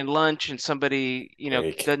bringing in lunch and somebody,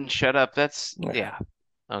 Break. doesn't shut up. That's Yeah. yeah.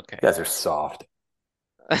 Okay. You guys are soft.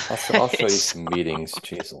 I'll show you It's some meetings.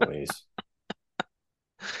 Jeez Louise.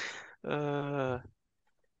 uh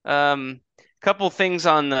couple things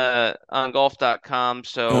on the on golf.com.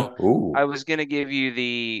 So I Ooh. was gonna give you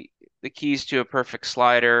the keys to a perfect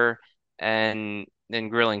slider and then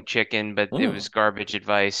grilling chicken, but it was Mm. garbage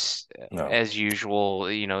advice No. as usual.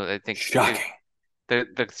 I think Shocking.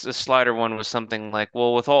 the slider one was something like,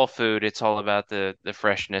 well, with all food, it's all about the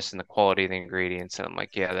freshness and the quality of the ingredients. And I'm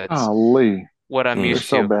like, yeah, that's Golly, what I'm they're Mm. used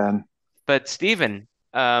so to. bad. But Steven,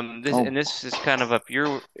 Oh, this is kind of up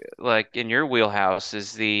your like in your wheelhouse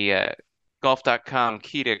is the golf.com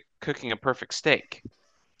key to cooking a perfect steak.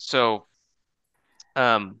 So,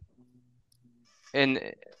 um, and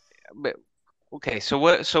but okay, so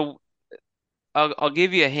what? So I'll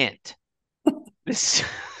give you a hint. This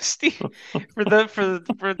Steve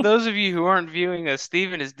for those of you who aren't viewing us,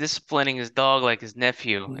 Steven is disciplining his dog like his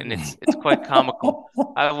nephew, and it's quite comical.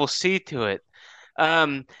 I will see to it.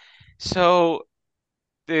 Um, so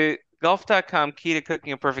the golf.com key to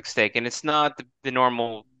cooking a perfect steak, and it's not the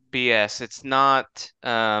normal BS. It's not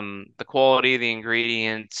the quality of the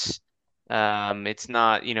ingredients. It's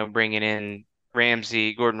not, bringing in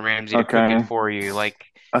Gordon Ramsay to cook it okay. for you. Like,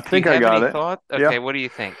 I do you think I have any got it. thought? Yeah. Okay, what do you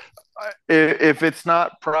think? If it's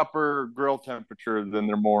not proper grill temperature, then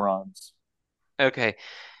they're morons. Okay,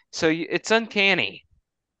 so it's uncanny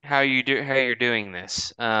how you're doing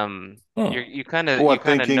this. Hmm. You What,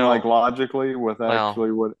 kind of thinking like know. logically with Well,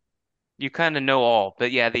 actually what? you kind of know all,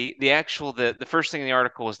 but yeah, the first thing in the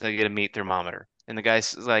article was they get a meat thermometer, and the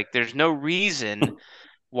guy's like, "There's no reason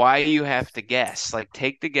why you have to guess. Like,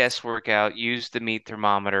 take the guesswork out, use the meat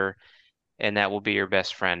thermometer, and that will be your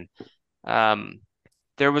best friend." Um,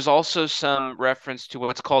 there was also some reference to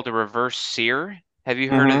what's called a reverse sear. Have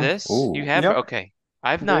you heard of Mm-hmm. this? You Ooh. have? Yep. Okay,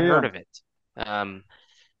 I've Yeah, not heard yeah. of it. Um,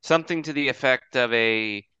 something to the effect of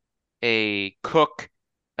a cook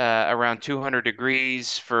around 200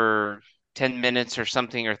 degrees for 10 minutes or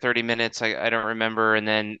something, or 30 minutes. I don't remember. And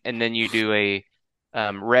then you do a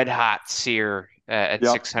red hot sear at Yep.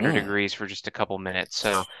 600 Mm. degrees for just a couple minutes.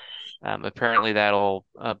 So apparently that'll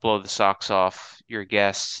blow the socks off your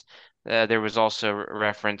guests. There was also a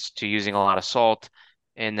reference to using a lot of salt,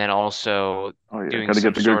 and then also Oh yeah, doing got to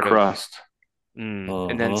get some the good sort of crust.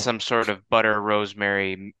 and then Mm-hmm. some sort of butter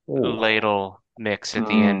rosemary Ooh. ladle mix at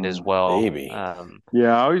the end as Mm. well. Baby.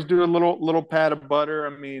 Yeah, I always do a little pat of butter. I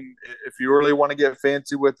mean, if you really want to get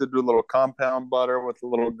fancy with it, do a little compound butter with a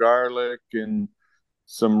little garlic and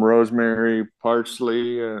some rosemary,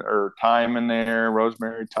 parsley, or thyme in there,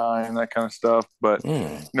 rosemary, thyme, that kind of stuff. But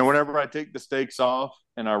Mm. whenever I take the steaks off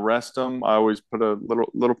and I rest them, I always put a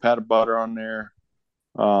little pat of butter on there.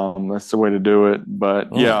 That's the way to do it. But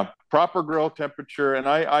Mm. yeah, proper grill temperature, and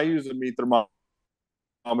I use a meat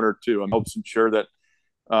thermometer too. It helps ensure that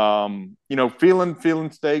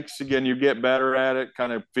feeling steaks again. You get better at it,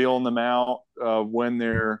 kind of feeling them out when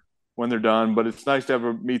they're done. But it's nice to have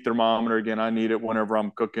a meat thermometer. Again, I need it whenever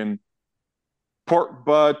I'm cooking pork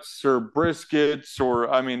butts or briskets, or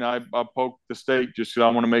I mean, I poke the steak just because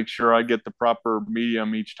I want to make sure I get the proper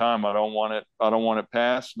medium each time. I don't want it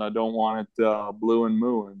passed, and I don't want it blue and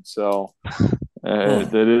mooing. So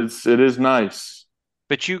Mm. it is nice.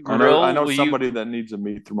 But you I know grill, will you? somebody that needs a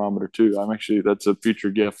meat thermometer too. That's a future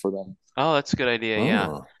gift for them. Oh, that's a good idea. Yeah.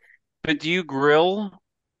 Mm. But do you grill?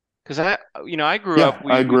 Because I grew up, Yeah,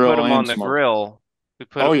 I we put grill them on and the smoke. grill.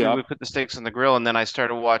 Oh We yeah. would put the steaks on the grill, and then I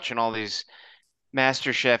started watching all these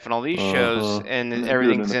Master Chef and all these shows, Mm-hmm. and And they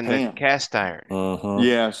do it in everything's a in the pan. cast iron. Mm-hmm.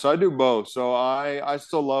 Yeah, so I do both. So I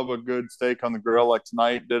still love a good steak on the grill. Like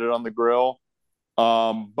tonight, did it on the grill.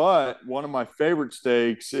 But one of my favorite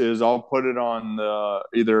steaks is I'll put it on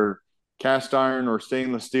either cast iron or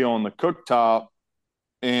stainless steel on the cooktop,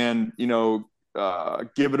 and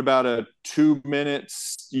give it about a 2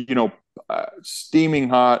 minutes, steaming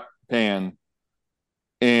hot pan,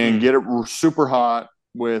 and Mm, get it super hot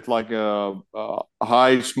with like a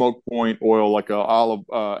high smoke point oil, like a olive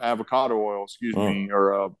avocado oil, excuse Mm. me,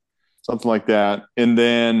 or something like that, and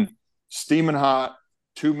then steaming hot,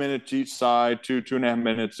 2 minutes each side, 2.5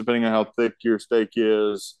 minutes, depending on how thick your steak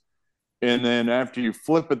is. And then after you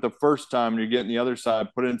flip it the first time and you're getting the other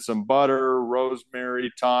side, put in some butter,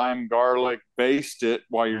 rosemary, thyme, garlic, baste it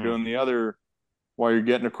while you're doing the other, while you're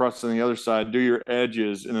getting across on the other side, do your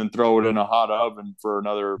edges, and then throw it in a hot oven for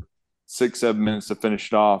another 6, 7 minutes to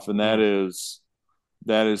finish it off. And that is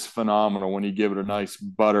phenomenal when you give it a nice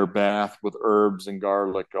butter bath with herbs and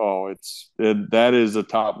garlic. Oh, that is a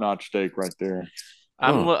top-notch steak right there.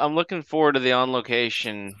 I'm looking forward to the on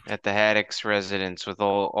location at the Haddock's residence with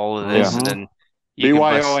all of this, and Yeah. then you can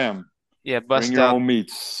BYOM. Bring bust your out. own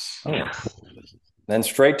meats. Then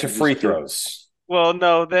straight to I'm free just kidding. throws. Well,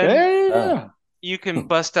 no, then Yeah. you can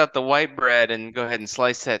bust out the white bread and go ahead and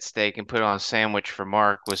slice that steak and put it on a sandwich for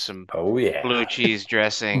Mark with some Oh yeah. blue cheese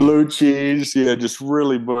dressing, Blue cheese. Yeah, just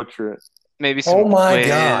really butcher it. maybe Oh some my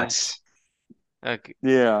quiz, a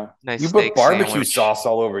Yeah. nice You put steak barbecue sandwich. sauce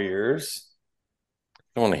all over yours.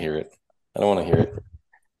 I don't want to hear it. I don't want to hear it.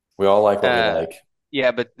 We all like what we like.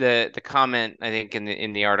 Yeah, but the comment I think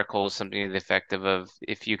in the article is something to the effect of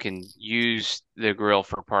if you can use the grill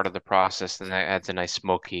for part of the process, then that adds a nice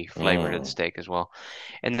smoky flavor to the steak as well.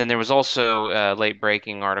 And then there was also a late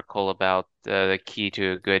breaking article about the key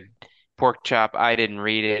to a good pork chop. I didn't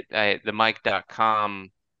read it. The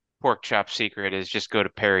Mike.com pork chop secret is just go to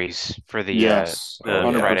Perry's for Yes. the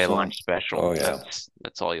yeah. Friday 100%. lunch special. Oh yeah.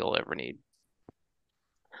 That's all you'll ever need.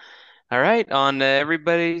 All right, on to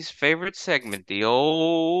everybody's favorite segment, the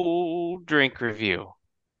old drink review.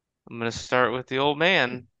 I'm going to start with the old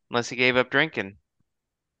man, unless he gave up drinking.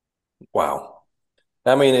 Wow.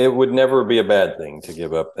 I mean, it would never be a bad thing to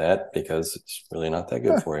give up that because it's really not that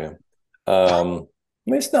good for you. I mean,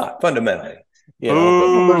 it's not fundamentally,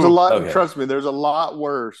 Well, there's a lot. Okay. Trust me, there's a lot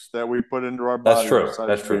worse that we put into our That's body. true.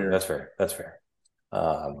 That's true. That's fair. That's fair.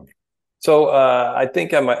 So I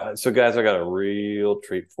think I might. So guys, I got a real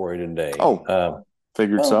treat for you today.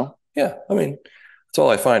 Figured so. Yeah, I mean, that's all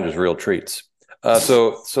I find is real treats.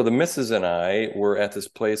 So the missus and I were at this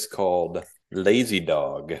place called Lazy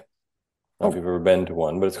Dog. I don't know if you've ever been to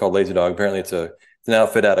one, but it's called Lazy Dog. Apparently, it's an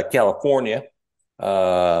outfit out of California.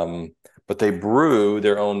 But they brew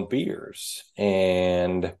their own beers,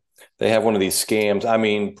 and they have one of these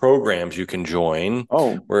programs you can join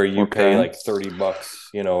where you pay like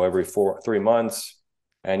 $30, every 3 months,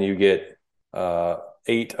 and you get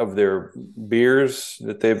 8 of their beers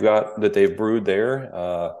that they've brewed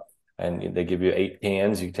there, and they give you 8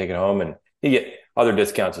 cans. You can take it home, and you get other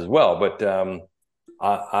discounts as well. But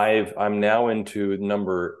I'm now into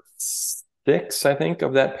number 6, I think,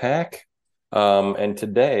 of that pack. And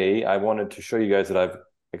today I wanted to show you guys that I've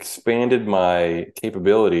expanded my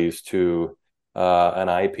capabilities to an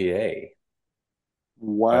IPA.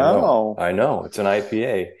 Wow. I know it's an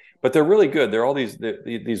IPA, but they're really good. They're all these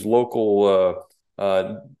local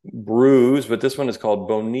brews, but this one is called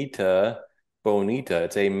Bonita.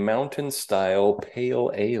 It's a mountain style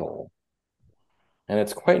pale ale. And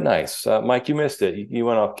it's quite nice. Mike, you missed it. You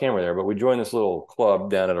went off camera there, but we joined this little club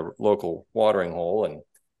down at a local watering hole. And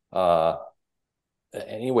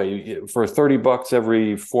anyway, for $30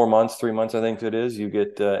 every 4 months, 3 months, I think it is, you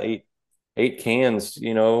get eight cans,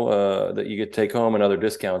 that you get to take home and other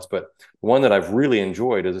discounts. But the one that I've really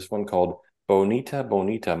enjoyed is this one called Bonita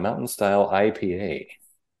Mountain Style IPA.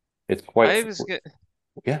 It's quite.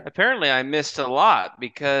 Yeah. Apparently, I missed a lot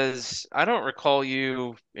because I don't recall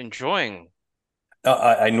you enjoying.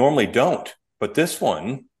 I normally don't, but this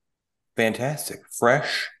one, fantastic,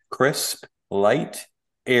 fresh, crisp, light,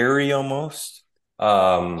 airy almost.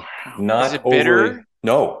 Not Is it overly. bitter?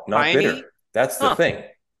 No, not Piney? bitter. That's the thing.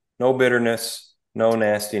 No bitterness, no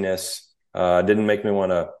nastiness. Didn't make me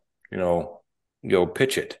want to, go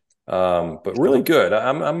pitch it. But really good.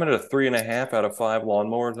 I'm at a 3.5 out of 5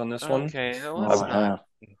 lawnmowers on this one. Okay, well, that's not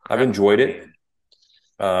I've enjoyed it.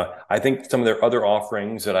 I think some of their other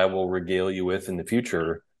offerings that I will regale you with in the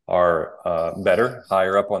future are better,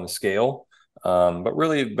 higher up on the scale. But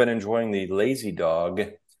really been enjoying the Lazy Dog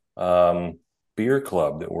beer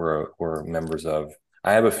club that we're members of.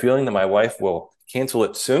 I have a feeling that my wife will cancel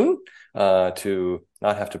it soon to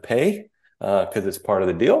not have to pay because it's part of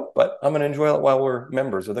the deal. But I'm going to enjoy it while we're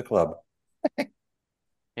members of the club.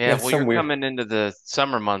 Yeah, well, you're coming into the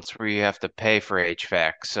summer months where you have to pay for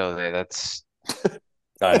HVAC, so that's.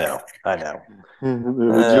 I know.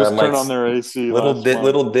 They just turn on their AC.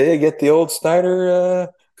 Little dig at the old Snyder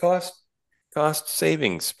cost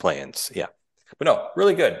savings plans. Yeah, but no,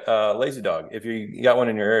 really good. Lazy Dog. If you got one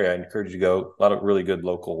in your area, I encourage you to go. A lot of really good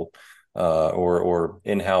local or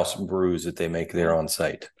in-house brews that they make there on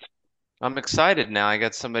site. I'm excited now. I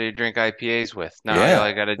got somebody to drink IPAs with. Now all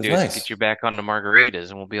I got to do is get you back onto margaritas,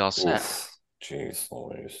 and we'll be all set. Jeez,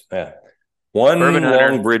 Louise. Yeah, one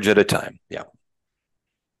long bridge at a time. Yeah.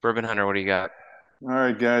 Bourbon Hunter, what do you got? All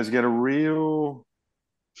right, guys, got a real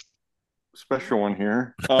special one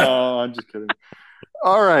here. I'm just kidding.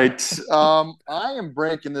 All right. I am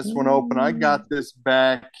breaking this one open. I got this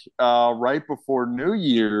back right before New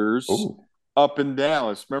Year's Ooh. up in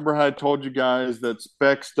Dallas. Remember how I told you guys that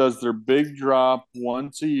Specs does their big drop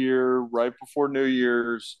once a year right before New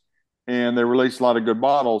Year's, and they release a lot of good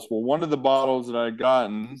bottles. Well, one of the bottles that I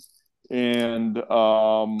gotten, and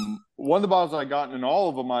one of the bottles I gotten, and all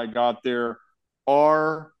of them I got there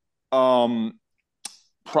are um,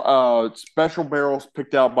 special barrels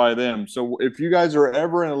picked out by them. So if you guys are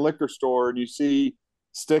ever in a liquor store and you see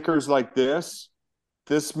stickers like this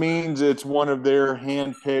means it's one of their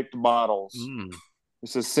hand-picked bottles. Mm.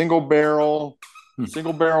 It's a single barrel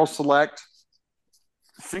select,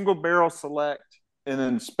 and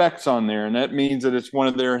then specs on there, and that means that it's one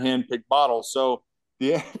of their hand-picked bottles. So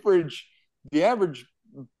the average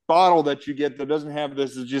bottle that you get that doesn't have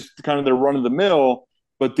this is just kind of the run of the mill.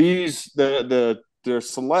 But their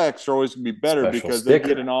selects are always going to be better Special because sticker. they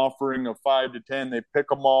get an offering of 5 to 10. They pick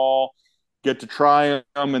them all, get to try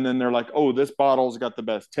them, and then they're like, "Oh, this bottle's got the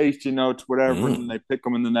best tasty notes, whatever." And then they pick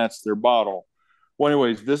them, and then that's their bottle. Well,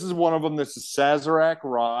 anyways, this is one of them. This is Sazerac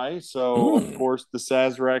Rye. So, of course, the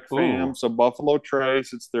Sazerac fam. Ooh. So, Buffalo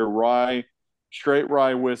Trace, it's their rye, straight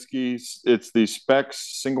rye whiskey. It's the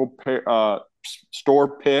Specs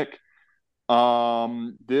store pick.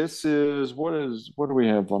 This is what do we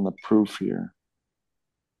have on the proof here?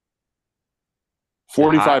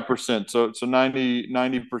 45%. So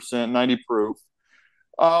 90%, 90 proof.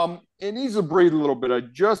 It needs to breathe a little bit. I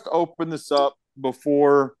just opened this up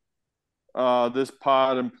before this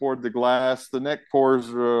pot and poured the glass. The neck pours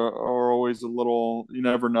are always a little, you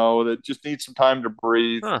never know. That just needs some time to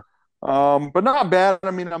breathe. Huh. But not bad.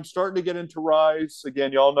 I mean, I'm starting to get into ryes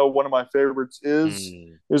again. Y'all know one of my favorites is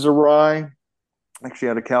a rye, actually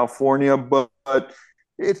out of California, but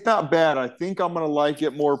it's not bad. I think I'm gonna like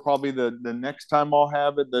it more probably the next time I'll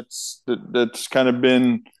have it. That's kind of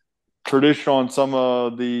been traditional on some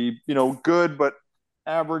of the good but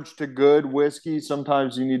average to good whiskey.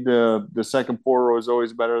 Sometimes you need the second pour is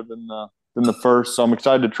always better than the first. So I'm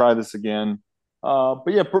excited to try this again. But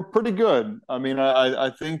yeah, pretty good. I mean,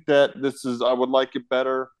 I think that I would like it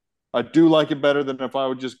better. I do like it better than if I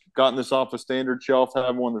would just gotten this off a standard shelf,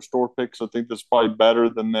 have one of their store picks. I think this is probably better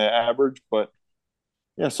than the average. But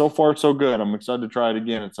yeah, so far so good. I'm excited to try it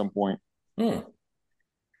again at some point. Isn't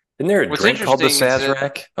there a What's drink called the interesting is that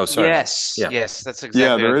Sazerac? Oh, sorry. yes, Yeah. yes, that's Yeah, exactly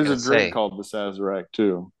what I there was is a gonna drink say. called the Sazerac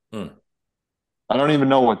too. Hmm. I don't even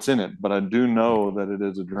know what's in it, but I do know that it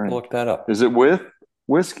is a drink. Look that up. Is it with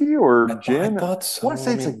whiskey or gin? I thought I so. want to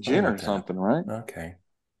say it's Let like me gin or look that up. something, right? Okay.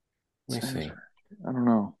 Let me see. I don't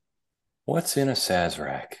know. What's in a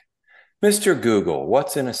Sazerac? Mr. Google,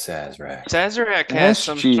 what's in a Sazerac? Sazerac has Yes,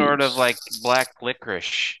 some sort of Jeeves. like black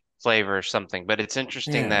licorice flavor or something, but it's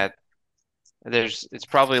interesting Yeah. that it's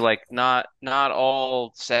probably like not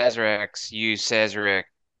all Sazeracs use Sazerac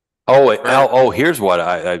bourbon. Here's what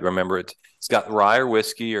I remember. It's got rye or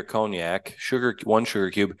whiskey or cognac, one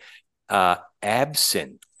sugar cube,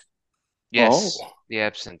 absinthe, Oh, Yes, the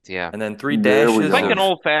absinthe, yeah. and then three there we dashes Like go. an of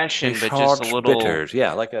old fashioned, but just a Scotch little bitters.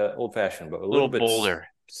 Yeah, like a old fashioned, but a little bit bolder.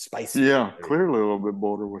 spicy. Yeah, clearly a little bit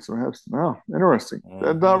bolder with some herbs. Oh, interesting.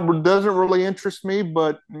 Mhm. That doesn't really interest me,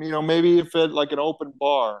 but maybe if it like an open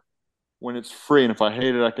bar when it's free, and if I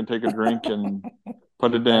hate it, I can take a drink and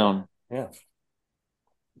put it down. Yeah.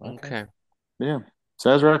 Okay. Okay. Yeah,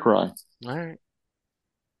 Sazerac Rye. All right.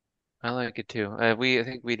 I like it too. I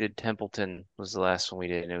think we did Templeton was the last one we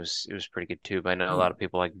did, and it was pretty good too. But I know a lot of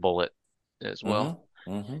people like Bullet as well.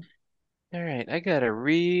 Mm-hmm. All right, I got a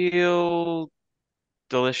real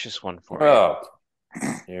delicious one for you. Oh,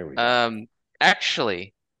 here we go.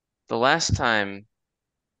 Actually, the last time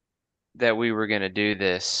that we were gonna do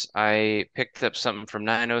this, I picked up something from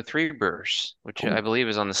 903 Brewers, which I Ooh. believe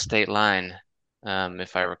is on the state line,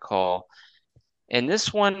 if I recall. And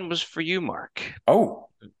this one was for you, Mark. Oh,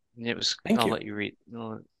 And it was. thank I'll you. let you read.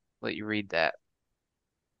 I'll let you read that.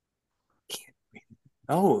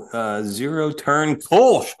 Zero turn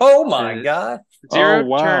Kolsch. Oh my Uh, God. Oh Zero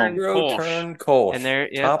wow. turn Zero Kolsch. turn Kolsch. And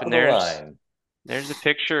there, yep, Top and of the line. there's a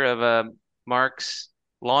picture of Mark's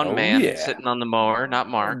lawn Oh man yeah. sitting on the mower, not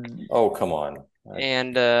Mark. Oh, come on.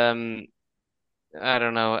 And I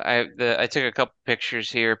don't know. I took a couple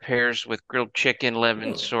pictures here. Pears with grilled chicken,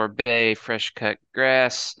 lemon sorbet, fresh cut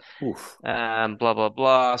grass, Oof. blah blah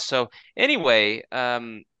blah. So anyway,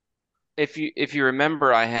 if you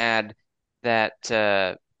remember, I had that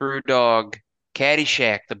BrewDog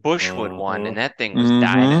Caddyshack, the Bushwood one, and Mm-hmm. that thing was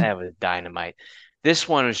Mm-hmm. that was dynamite. This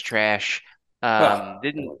one was trash. Ah,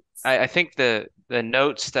 Didn't I think the the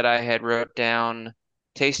notes that I had wrote down,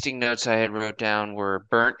 tasting notes I had wrote down were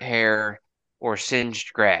burnt hair or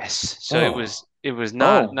singed grass. So Oh, it was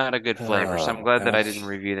not Oh, not a good flavor. So I'm oh, glad that I didn't gosh.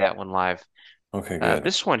 review that one live. Okay, good.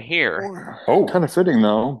 This one here. kind Oh, of fitting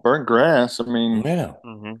though. Burnt grass. yeah. Mhm.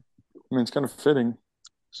 I mean, it's kind of fitting.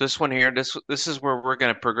 So this one here, this is where we're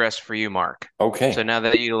going to progress for you, Mark. So Okay. now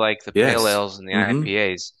that you like the pale Yes. ales and the Mm-hmm.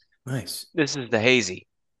 IPAs, Nice. this is the hazy,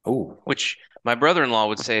 Oh. which my brother-in-law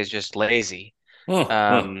would say is just lazy. Um,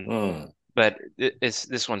 Mm. but it's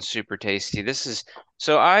this one's super tasty. This is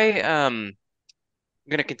so I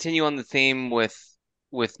going to continue on the theme with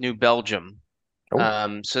New Belgium.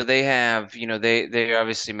 Oh. So they have, they're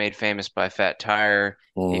obviously made famous by Fat Tire.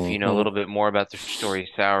 If you know a little Mm-hmm. bit more about their story,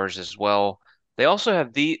 sours as well. They also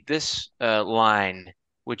have this line,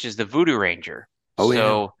 which is the Voodoo Ranger. Oh, yeah.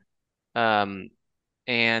 So, um,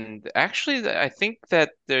 and actually, I think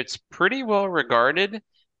that it's pretty well regarded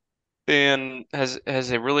and has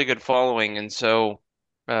a really good following. And so,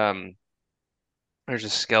 um, there's a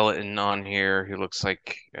skeleton on here who looks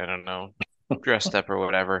like, I don't know, dressed up or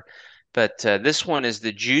whatever. But this one is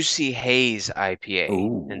the Juicy Haze IPA.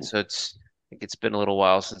 And Ooh. so I think it's been a little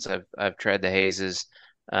while since I've tried the hazes.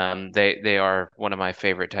 They are one of my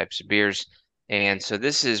favorite types of beers. And so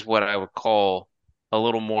this is what I would call a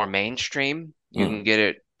little more mainstream. You Mm. can get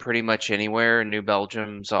it pretty much anywhere. New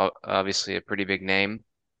Belgium's obviously a pretty big name,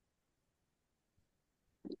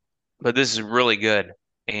 but this is really good.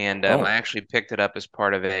 And I Oh. actually picked it up as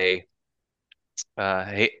part of a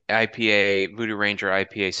IPA Voodoo Ranger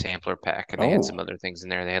IPA sampler pack, and they had some Oh. other things in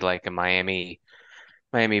there. They had like a Miami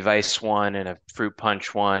Vice one and a fruit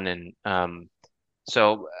punch one, and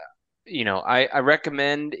so I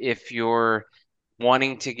recommend if you're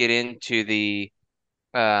wanting to get into the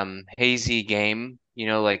hazy game,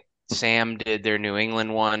 like Sam did their New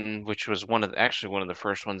England one, which was actually one of the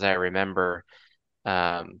first ones I remember.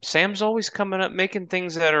 Sam's always coming up making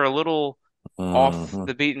things that are a little off Mm-hmm.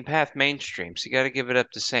 the beaten path mainstream. So you got to give it up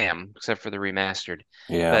to Sam, except for the remastered.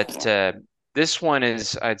 Yeah. But this one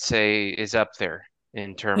is, I'd say, is up there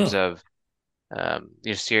in terms Hmm. of,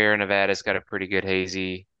 Sierra Nevada's got a pretty good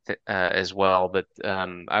hazy as well. But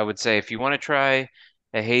I would say if you want to try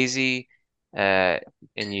a hazy and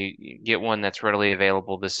you get one that's readily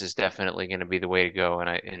available, this is definitely going to be the way to go.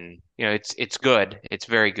 And it's good. It's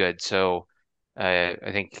very good. So I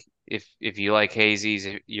think if you like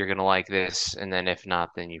hazies, you're gonna like this, and then if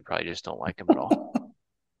not, then you probably just don't like them at all.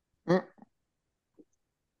 Mm.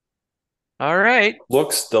 All right.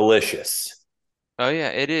 Looks delicious. Oh yeah,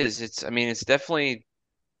 it is. I mean, it's definitely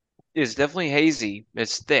hazy.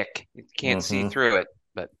 It's thick. You can't see Mm-hmm. through it.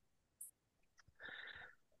 But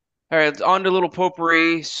all right, on to little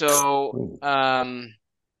potpourri. So, Ooh.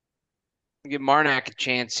 give Marnak a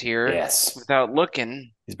chance here Yes. without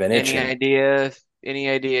looking. He's been Any itching. idea? Any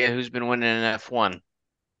idea who's been winning an F1?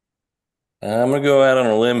 I'm gonna go out on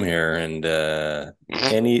a limb here and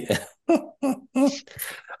any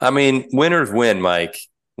I mean, winners win, Mike.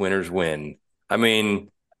 Winners win. I mean,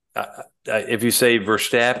 if you say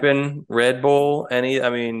Verstappen, Red Bull, I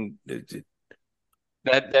mean,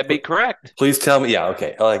 That'd be correct. please tell me. Yeah,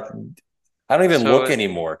 okay. Like, I don't even So look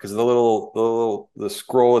anymore because the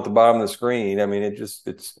scroll at the bottom of the screen. I mean,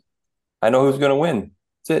 it's. I know who's going to win.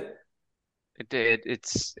 That's it.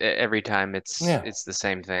 it's every time Yeah, it's the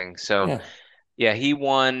same thing. So yeah. yeah, he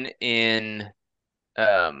won in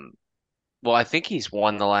um well, I think he's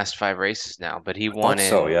won the last five races now, but he I thought won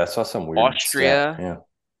so. in Yeah, I saw some weird stat. Austria Yeah.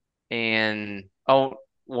 and well,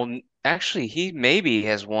 actually he maybe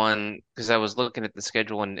has won because I was looking at the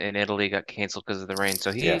schedule and Italy got canceled because of the rain.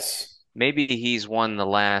 So Yes. he's won the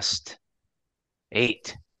last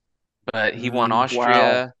eight, but he won Wow.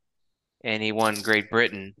 Austria and he won Great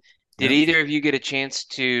Britain. Did Yeah. either of you get a chance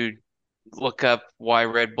to look up why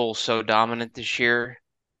Red Bull's so dominant this year?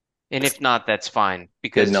 And if not, that's fine Did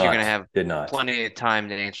because you're going to not. have Did not. plenty of time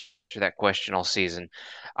to answer that question all season.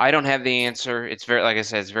 I don't have the answer. It's very, like I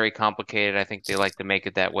said, it's very complicated. I think they like to make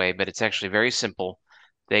it that way, but it's actually very simple.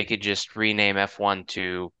 They could just rename F1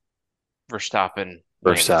 to Verstappen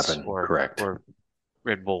wins Verstappen. or Correct.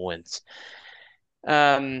 Red Bull wins.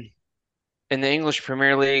 Um, in the English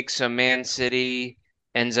Premier League, so Man City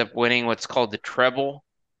ends up winning what's called the treble.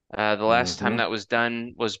 The last time Hmm. that was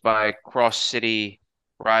done was by cross city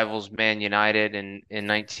rivals Man United in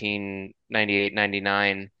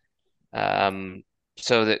 1998-99.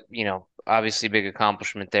 So that, obviously big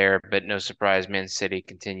accomplishment there, but no surprise, Man City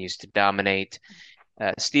continues to dominate.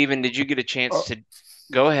 Steven, did you get a chance Uh, to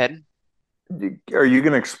go ahead? are you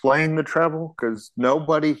going to explain the treble? Because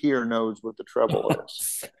nobody here knows what the treble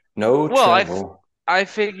is. No Well, trouble. I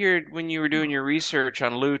figured when you were doing your research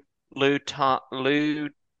on Luton,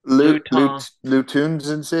 Luton,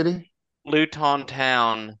 Luton City? Luton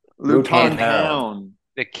Town Luton Luton and Town. Town.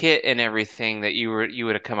 the kit and everything that you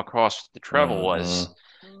would have come across with the treble was.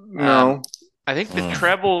 Mm-hmm. Um, No. I think the Mm.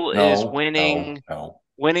 treble is No, no, no.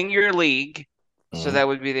 winning your league. So Mm. that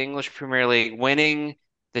would be the English Premier League, winning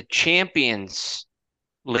the Champions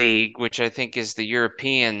League, which I think is the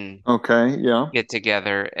European Okay, yeah. get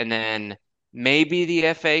together, and then maybe the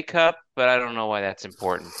FA Cup, but I don't know why that's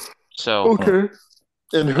important. So, Mm. Okay.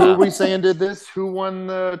 And who are uh, we saying did this? Who won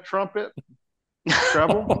the trumpet?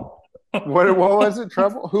 Treble? What was it?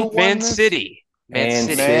 Treble? Who Man won this? City, Man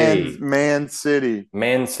Man City. City. Man City.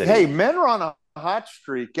 Man Hey, City. men are on a hot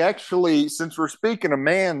streak. Actually, since we're speaking of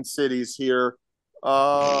man cities here,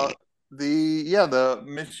 uh the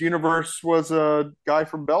Miss Universe was a guy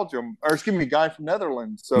from Belgium, or excuse me, guy from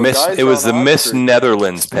Netherlands. So It guys are was on a the hot Miss streak.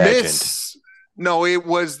 Netherlands pageant. Miss No, it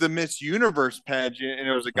was the Miss Universe pageant, and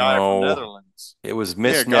it was a guy from No, Netherlands. it was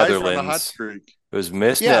Yeah, Miss guys are on a hot Netherlands. streak. It was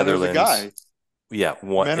Miss Yeah, and it was a Netherlands. guy. Yeah,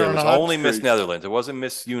 Men it are on a was hot only Miss streak. Netherlands. It wasn't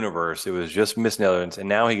Miss Universe. It was just Miss Netherlands. And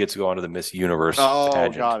now he gets to go on to the Miss Universe Oh,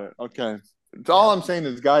 pageant. got it. Okay. Yeah. All I'm saying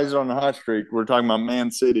is guys are on a hot streak. We're talking about man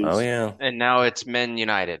Oh, cities. yeah. And now it's Men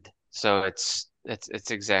United. So it's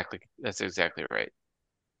exactly that's exactly right.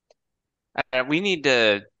 We need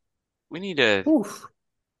to Oof.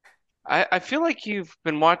 I feel like you've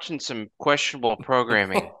been watching some questionable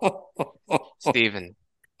programming, Stephen,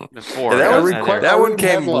 Yeah, before. I read There. I that one read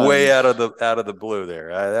came way headlines. out of the blue there.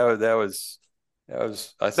 That was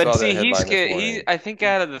I But saw that see, headline this he morning. I think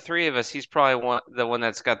out of the three of us, he's probably the one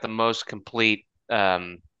that's got the most complete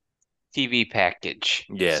TV package.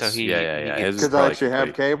 So Yes, yeah. he His is gets Because I probably actually have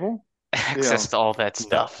complete. cable. Yeah. access to all that No,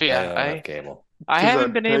 stuff. I Yeah, don't have cable. I Because I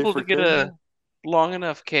haven't been pay able for to get a cable. long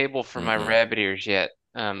enough cable for my Mm-mm. rabbit ears yet,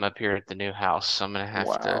 up here at the new house. So I'm gonna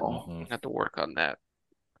Wow. Mm-mm. have to work on that.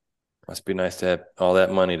 Must be nice to have all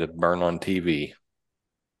that money to burn on TV.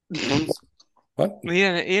 What? You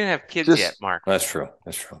didn't have kids yet, Just Mark. That's true.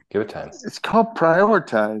 That's true. Give it time. it's called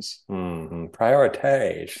prioritize.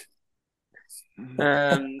 Prioritize.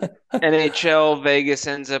 Um, NHL Vegas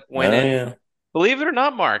ends up Oh winning. yeah. Believe it or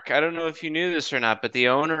not, Mark, I don't know if you knew this or not, but the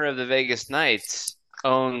owner of the Vegas Knights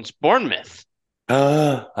owns Bournemouth.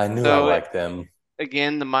 I knew I So liked them.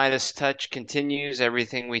 again, the Midas touch continues.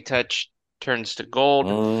 Everything we touch turns to gold.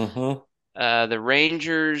 Mm-hmm. The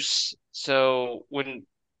Rangers. So when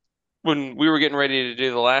we were getting ready to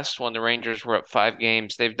do the last one, the Rangers were up 5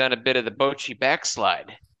 games. They've done a bit of the Bochy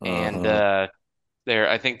backslide, and Mm-hmm.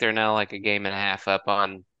 I think they're now like a game and a half up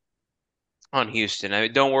on Houston. I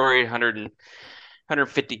mean, don't worry,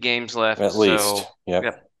 150 games left, At so least. we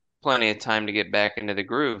got Yep. plenty of time to get back into the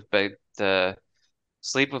groove. But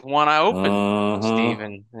sleep with one eye open, Mm-hmm.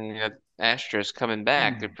 Steven. And you got Astros coming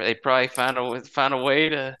back. They probably found a way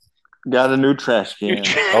to Got a new trash new can.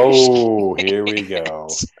 trash Oh, here we go.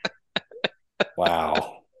 cans.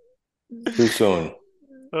 Wow. Too soon.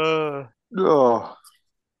 Uh, Oh,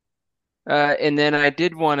 and then I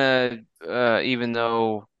did want to, even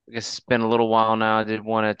though I guess it's been a little while now, I did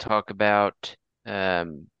want to talk about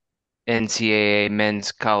um, NCAA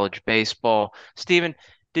men's college baseball. Steven,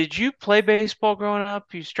 did you play baseball growing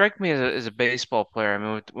up? You strike me as a baseball player.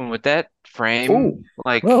 I mean, with that frame, oh.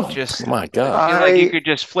 like Well, just, my I gosh. feel like you I could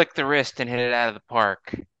just flick the wrist and hit it out of the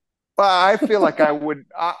park. I feel like I would.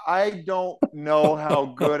 I don't know how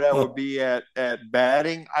good I would be at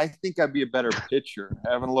batting. I think I'd be a better pitcher,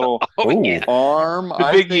 having a little Oh Oh, yeah, arm. the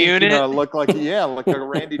I big think unit. I look like like a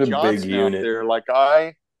Randy the big Johnson out unit there.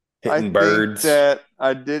 I hitting think birds. that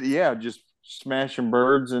I did. Yeah, just smashing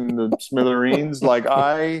birds in the smithereens. Like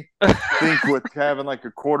I think with having like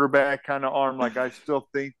a quarterback kind of arm, like I still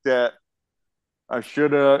think that I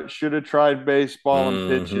should have tried baseball and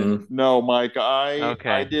pitching. Mm-hmm. No, Mike, I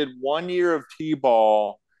Okay. did 1 year of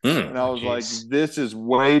t-ball, Mm. and I Oh was like, jeez. this is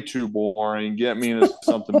way too boring. Get me into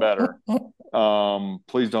something better.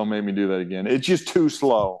 Please don't make me do that again. It's just too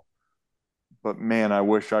slow. But man, I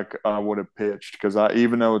wish I would have pitched because I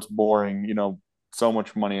even though it's boring, so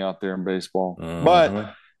much money out there in baseball. But it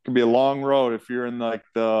Mm-hmm. can be a long road if you're in like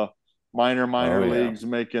the Oh minor yeah. leagues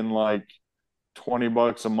making like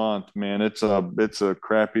 $20 a month, man. It's a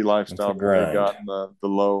crappy It's a lifestyle that they grind. got in the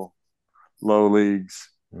low leagues,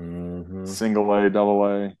 Mm-hmm. single A, double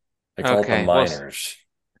A. They call it the Okay. Well, minors.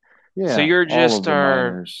 so Yeah, you're all just of the our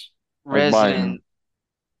minors, like Biden. resident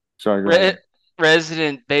Sorry, go re ahead.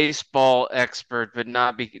 resident baseball expert, but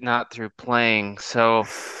not through playing. So,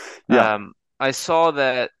 Yeah, I saw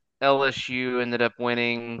that LSU ended up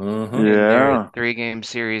winning Mm-hmm. in their yeah, 3 game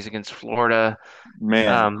series against Florida. man,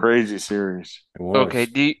 Um, crazy series. It okay. was.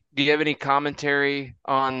 Do you have any commentary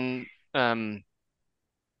on um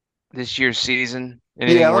this year's season? Yeah,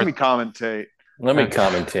 Anything let worth? me commentate. Let me Okay.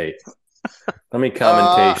 commentate. Let me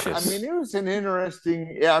I mean, commentatious. it was an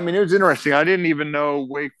interesting. Yeah, I mean, it was interesting. I didn't even know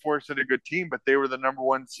Wake Forest had a good team, but they were the number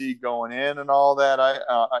one seed going in and all that.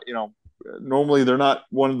 Normally they're not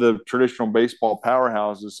one of the traditional baseball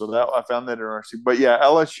powerhouses, so that I found that interesting. But yeah,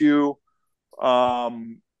 LSU,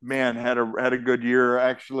 man, had a good year.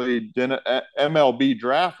 Actually, MLB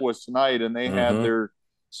draft was tonight, and they had Mm-hmm. their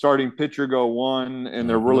starting pitcher go one, and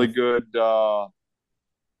they're really Mm-hmm. good.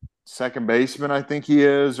 Second baseman, I think he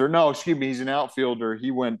is, or no, excuse me, he's an outfielder.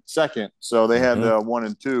 He went second, so they had Mm-hmm. one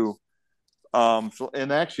and two.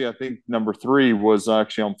 And actually, I think number three was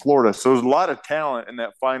actually on Florida. So there's a lot of talent in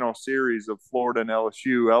that final series of Florida and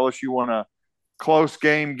LSU. LSU won a close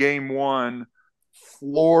game, game one.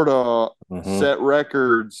 Florida Mm-hmm. set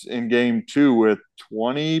records in game two with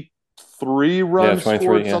 23 Yeah, runs 23.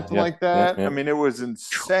 scored, Yeah, something yeah, like yeah, that. I yeah. mean, it was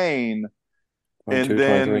insane. And 22,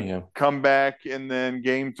 23. then Yeah. come back, and then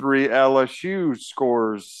game three, LSU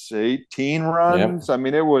scores 18 Yep. runs. I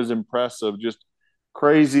mean, it was impressive, just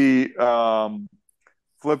crazy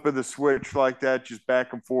flip of the switch like that, just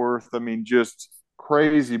back and forth. I mean, just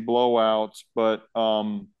crazy blowouts. But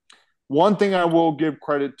one thing I will give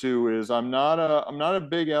credit to is I'm not a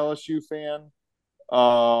big LSU fan,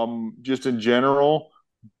 just in general.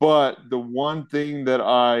 But the one thing that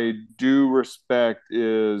I do respect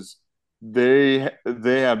is they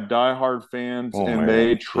have diehard fans Oh and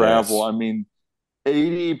they man. travel. Yes. I mean,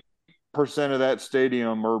 80% of that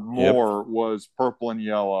stadium or Yep. more was purple and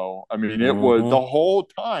yellow. I mean, it was the Mm-hmm. whole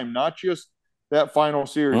time, not just that final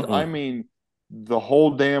series. I Mm-mm. mean, the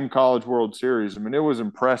whole damn College World Series. I mean, it was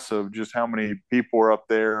impressive just how many people were up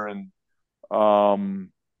there. And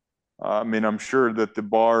um, I mean, I'm sure that the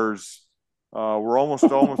bars were almost,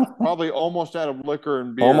 probably almost out of liquor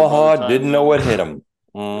and beer Omaha didn't know what hit him.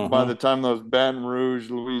 by Mm-hmm. the time those Baton Rouge,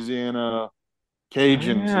 Louisiana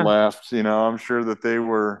Cajuns Yeah. left. I'm sure that they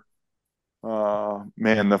were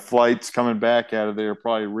man, the flights coming back out of there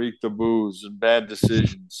probably reeked of booze and bad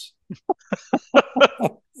decisions.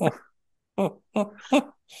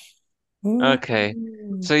 Okay.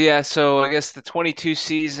 So yeah, so I guess the 22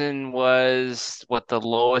 season was what the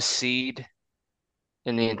lowest seed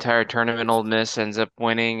in the entire tournament. Ole Miss ends up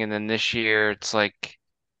winning, and then this year it's like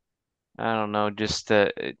I don't know, just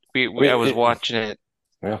I was It, watching it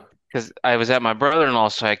yeah, because I was at my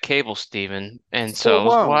brother-in-law's, so I had cable, Steven, and so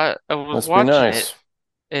Oh wow! I was must be watching it, nice.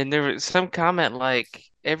 and there was some comment like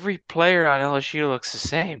every player on LSU looks the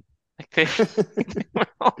same, like they were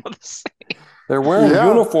all the same. They're wearing Yeah.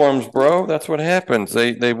 uniforms, bro. That's what happens.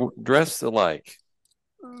 They dress alike.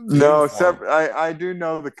 It's a No, except uniform. I do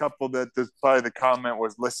know the couple that this probably the comment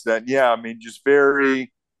was listed at. Yeah, I mean, just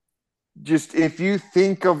very, just if you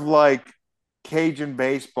think of like Cajun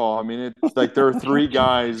baseball, I mean, it's like there are three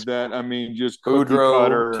guys that I mean, just cookie Boudreaux,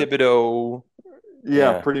 cutter. Thibodeau.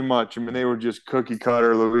 Yeah, Yeah. pretty much. I mean, they were just cookie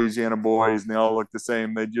cutter Louisiana boys, and they all look the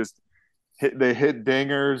same. They hit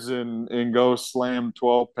dingers and go slam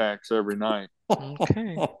 12 packs every night.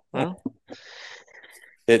 Okay, well,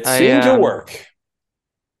 It I seemed to work.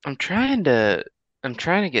 I'm trying to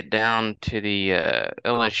get down to the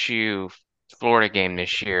LSU Florida game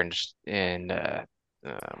this year and just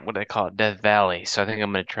what do they call it, Death Valley. So I think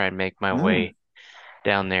I'm gonna try and make my Mm. way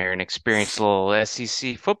down there and experience a little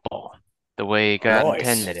SEC football the way God Nice.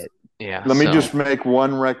 intended it. Yeah, Let me so just make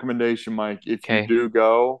one recommendation, Mike. If you okay. do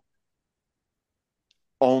go,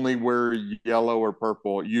 only wear yellow or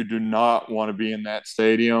purple. You do not want to be in that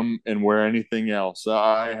stadium and wear anything else.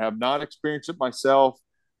 I have not experienced it myself,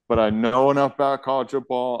 but I know enough about college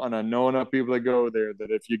football and I know enough people that go there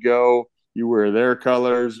that if you go, you wear their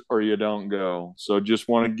colors or you don't go. So just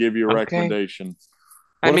want to give you a Okay. recommendation.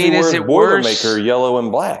 I What if he mean, is wears it Boilermaker worse? yellow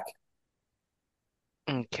and black?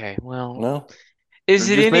 Okay, well, No? is Or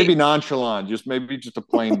it just maybe any nonchalant, just maybe just a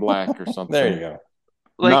plain black or There you something. go.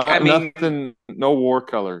 like I Not mean, nothing, no war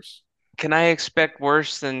colors. can I expect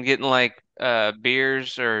worse than getting like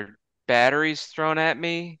beers or batteries thrown at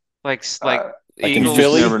me? Like Uh, you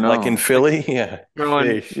just Eagles, never Like in know. like Philly? Yeah.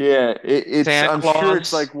 throwing Sheesh. Yeah, it's. Santa I'm sure it's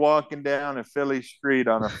Claus like walking down a Philly street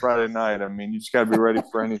on a Friday night. I mean, you just got to be ready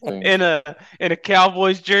for anything. in a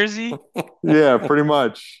Cowboys jersey. Yeah, pretty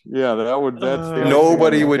much. Yeah, that's the icing on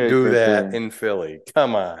Nobody the would cake do right that there. in Philly.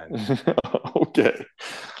 Come on. Okay,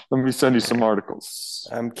 let me send you some Okay. articles.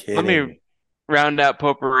 I'm Let me kidding. round out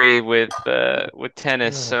potpourri with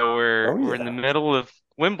tennis. So Oh, we're in the yeah. middle of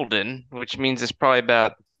Wimbledon, which means it's probably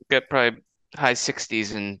about got probably high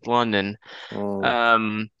 60s in London. Mm.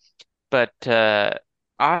 Um, but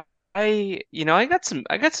I I got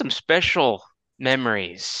some special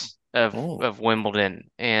memories Mm. of Wimbledon,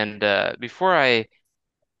 and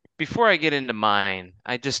before I get into mine,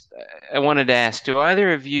 I wanted to ask, do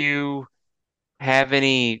either of you have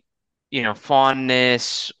any,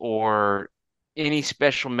 fondness or any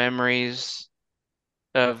special memories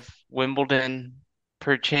of Wimbledon,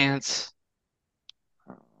 perchance?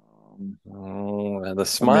 Oh, the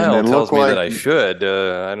I mean, smile tells me that I should.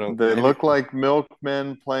 I don't. they Maybe. look like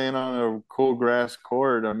milkmen playing on a cool grass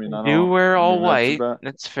court. I mean, They do wear I all mean, white.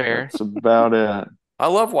 That's fair. that's about it. I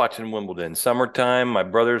love watching Wimbledon. Summertime, my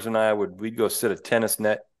brothers and we'd go sit a tennis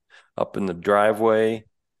net up in the driveway.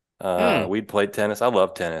 Hmm. We'd play tennis. I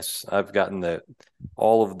love tennis. I've gotten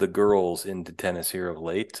all of the girls into tennis here of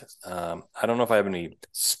late. I don't know if I have any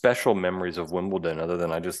special memories of Wimbledon other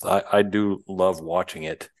than I do love watching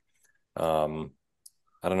it. Um,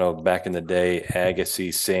 I don't know, back in the day, Agassi,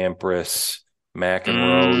 Sampras,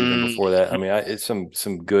 McEnroe, even Mm, before that. I mean, it's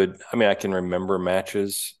some good. I mean, I can remember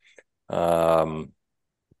matches. Um,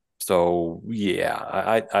 so yeah,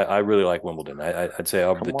 I really like Wimbledon. I'd say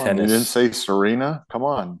of the Come on, you didn't tennis, say Serena? Come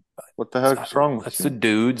on, what the heck's wrong with that's the you?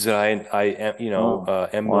 dudes that Oh,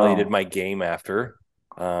 emulated wow, my game after.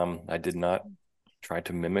 I did not try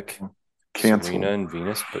to mimic Serena canceled. and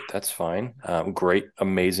Venus, but that's fine. Great,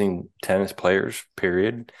 amazing tennis players.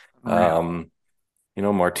 Period. Unreal.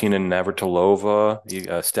 Martina Navratilova,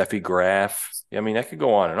 Steffi Graf. I mean, I could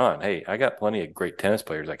go on and on. Hey, I got plenty of great tennis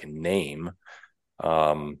players I can name.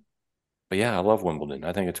 Um, but yeah, I love Wimbledon.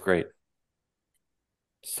 I think it's great.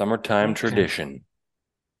 Summertime okay. tradition.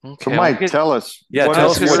 So, Okay. Well, Mike, good. tell us Yeah, I tell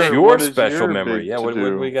was us gonna what's say, your what is special your memory. big Yeah, to what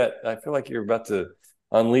we do? got? I feel like you're about to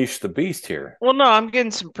unleash the beast here. well, no, I'm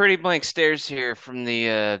getting some pretty blank stares here from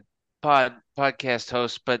the podcast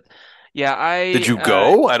host, but yeah, Did you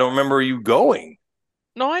go? I don't remember you going.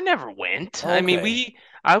 no, I never went. I mean, Okay.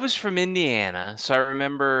 I was from Indiana, so I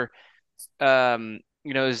remember,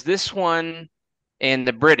 is this one and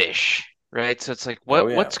the British, right? So it's like, Oh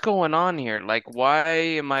yeah. what's going on here? Like, why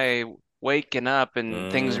am I waking up and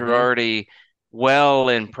things are Mm-hmm. already well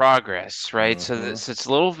in progress, right? So Mm-hmm. it's a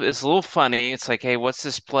little funny. It's like, hey, what's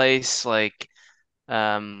this place like?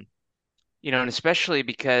 Um, and especially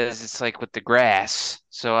because it's like with the grass.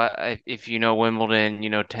 So if you know Wimbledon, you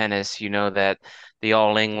know tennis, you know that the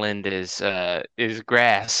All England is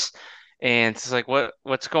grass. And it's like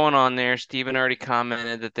what's going on there? Steven already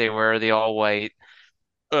commented that they wear the all white,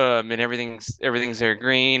 and everything's there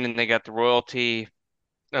green, and they got the royalty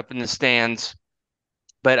up in the stands.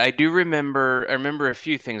 But I remember a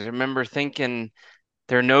few things. I remember thinking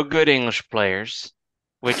there are no good English players,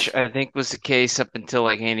 which I think was the case up until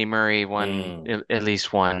like Andy Murray won Mm. at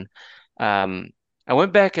least one. Um, I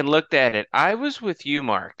went back and looked at it. I was with you,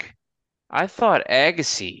 Mark. I thought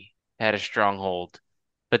Agassi had a stronghold,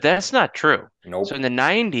 but that's not true. So in Nope. the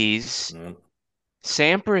 90s, Mm.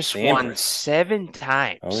 Sampras won Sampras. seven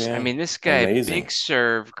Oh times. I yeah. mean, this guy, big Amazing.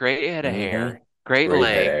 serve, great head of Mm-hmm. hair, great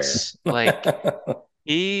Great hair. legs. Like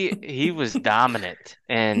he was dominant,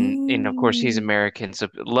 and of course he's American, so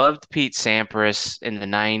loved Pete Sampras in the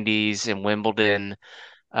 '90s in Wimbledon.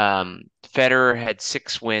 Federer had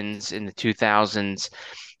 6 wins in the 2000s,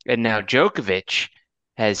 and now Djokovic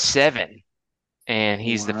has seven, and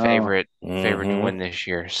he's the Wow. favorite to Mm-hmm. win this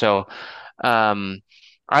year. So, um,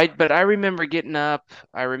 but I remember getting up.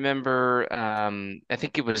 I remember I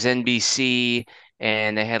think it was NBC,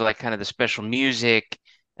 and they had like kind of the special music,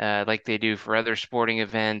 like they do for other sporting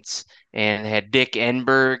events, and they had Dick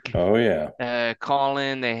Enberg Oh yeah.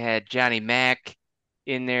 calling. They had Johnny Mack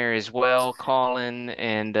in there as well calling,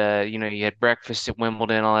 and you had breakfast at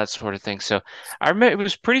Wimbledon, all that sort of thing. So I remember it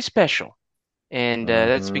was pretty special. And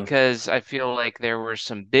that's Mm-hmm. because I feel like there were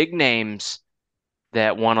some big names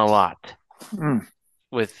that won a lot Mm.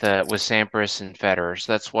 with Sampras and Federer.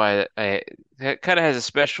 So that's why it kind of has a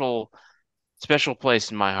special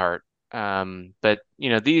place in my heart. But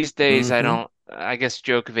these days I Mm-hmm. don't. I guess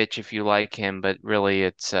Djokovic if you like him, but really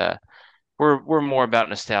it's we're more about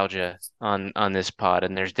nostalgia on this pod,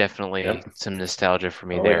 and there's definitely Yep. some nostalgia for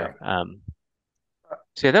me Oh yeah. there.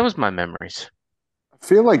 So yeah, that was my memories. I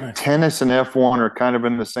feel like Nice. tennis and F1 are kind of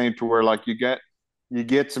in the same to where like you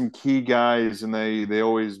get some key guys and they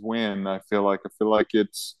always win. I feel like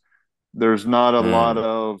it's there's not a lot Mm.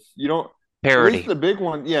 of you don't at least Parody. the big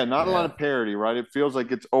one, yeah, not a lot Yeah. of parity, right? It feels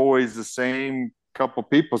like it's always the same couple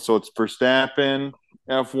people. So it's Verstappen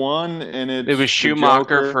F1 and It was it's the Schumacher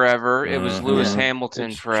Joker. forever. It was Lewis Yeah, Mm-hmm.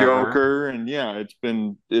 Hamilton it's forever. Joker, and yeah, it's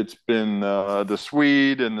been the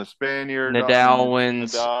Swede and the Spaniard Nadal and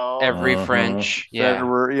wins Nadal every and Mm-hmm. French. Yeah.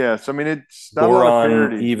 Federer. Yes, I mean it's not a lot of Goran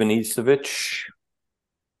parity. Ivanisevic.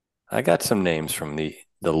 I got some names from the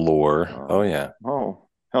lore. Oh Oh, yeah. oh,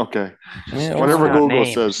 okay. Just Yeah, old throwing Whatever out school. Google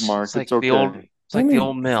says, names. Mark, It's it's okay. like What do you the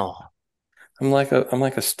old mean? mill. I'm like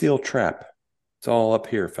a steel trap. It's all up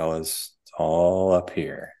here, fellas. It's all up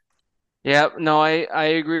here. Yeah, no, I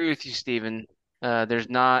agree with you, Stephen. There's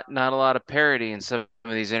not a lot of parity in some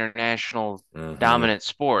of these international Hmm. dominant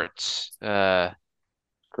sports.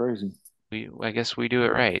 Crazy. I guess we do it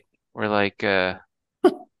right. We're like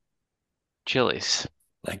Chili's.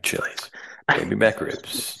 Like chilies, baby back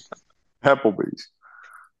ribs. Applebee's.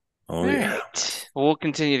 Oh All yeah. right. Well, we'll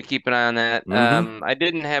continue to keep an eye on that. Hmm. I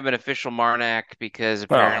didn't have an official Marnac because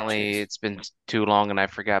Oh apparently jeez. it's been too long and I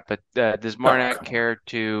forgot. But does Oh Marnac come on. care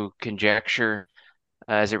to conjecture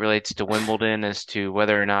as it relates to Wimbledon as to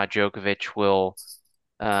whether or not Djokovic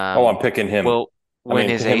Oh, I'm um, picking him. will I win mean,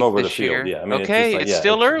 his him eighth over the this field. year? Yeah. I mean, it's just Okay, like, it's yeah,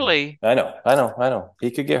 still it's. early. I know.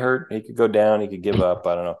 He could get hurt. He could go down. He could give up.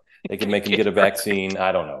 I don't know. They could make him get Get a her. vaccine.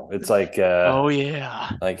 I don't know. It's like, Oh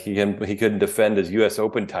yeah. he couldn't defend his U.S.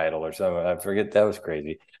 Open title or something. I forget that was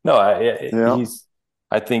crazy. No, Yeah.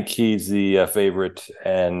 I think he's the favorite,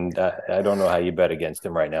 and I don't know how you bet against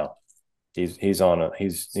him right now. He's on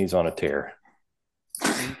a tear.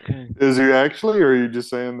 Okay. Is he actually, or are you just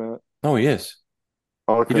saying that? No, he is.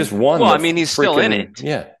 He Okay. just won Well, the I mean, he's still in freaking it.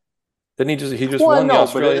 yeah. Didn't he just Well, I won the know,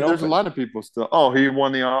 but Australian there's a Open? lot of people still. Oh, he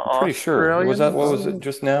won the I'm pretty sure. Was that Australian. what was it Oh,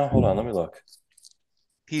 just now? Hold on, let me look.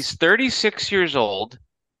 He's 36 years old.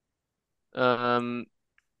 Um,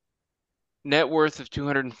 net worth of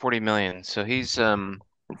 240 million. So he's doing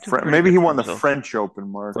pretty Maybe good he for won the himself. French Open,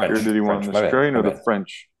 Mark, or did he win French. the My bad. Australian My or the bad.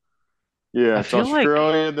 French? Yeah, I it's feel like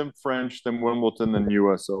Australia, then French, then Wimbledon, then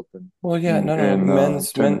U.S. Open. Well, yeah, in, no. in Men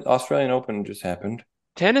tennis. Australian Open just happened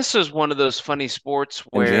tennis is one of those funny sports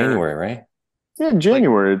in where, January, right? Yeah, like,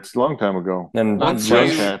 January. It's a long time ago. Then When once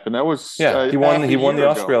French French, you, happened, that was yeah, half a he won year the ago.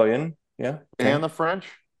 Australian. Yeah, And okay. the French.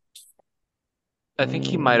 I think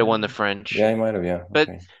he might have won the Yeah, French. he might have. Yeah, But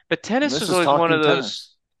okay. but And tennis this was is always one of talking those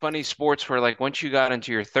tennis. funny sports where, like, once you got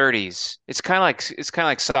into your 30s, it's kind of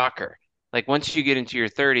like soccer. Like once you get into your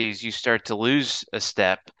 30s, you start to lose a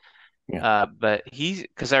step. Yeah, But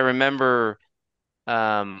because I remember,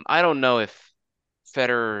 I don't know if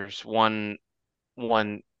Federer's won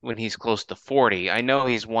when he's close to 40. I know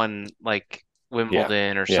he's won like yeah,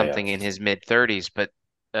 Wimbledon or yeah, something in his mid 30s, but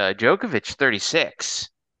Djokovic 36.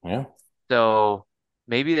 yeah. So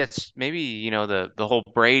maybe the whole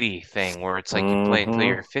Brady thing where it's like you play until Hmm.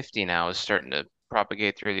 you're 50 now is starting to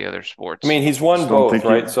propagate through the other I sports. mean, he's I won just don't both, think he.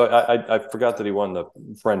 right? So I forgot that he won the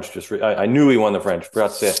French. I knew he won the French. Forgot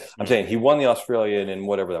to say it. I'm saying he won the Australian in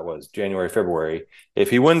whatever that was, January, February.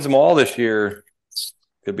 If he wins them all this year,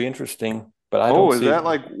 could be interesting. But I don't Oh, is see that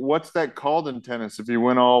like what's that called in tennis? If you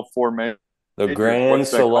win all four the majors, Grand what's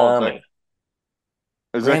that called? Salami,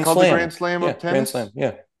 Is that Grand called the Grand Slam. Slam Yeah, of Grand Slam. tennis?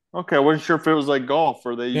 Yeah, Okay, I wasn't sure if it was like golf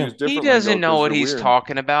or they yeah, use He different lingo doesn't know because what they're he's weird.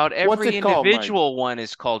 talking about. What's Every it called, Mike? individual one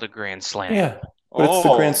is called a Grand Slam. yeah. But it's the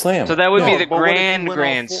Grand Oh, So Slam. that would be Yeah. the no, but what if you Grand win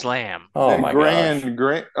all Grand four? Slam. Oh The my gosh.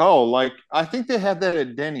 grand. Oh, like I think they have that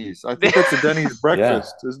at Denny's. I think that's a Denny's Yeah,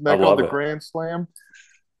 breakfast. Isn't I that called love the it. Grand Slam?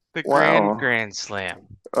 The Grand Wow. Grand Slam.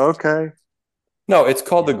 Okay. No, it's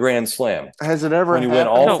called Yeah. the Grand Slam. Has it It's ever when you win happened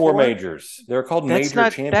all No, four before? majors. They're called major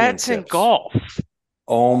that's in championships. golf.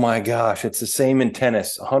 Oh my gosh, it's the same in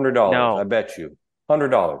tennis. $100, I No. bet you.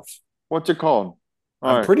 $100. What's it called?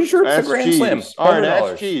 All I'm right. pretty sure it's the Ask Grand Slam. Jeeves. All right,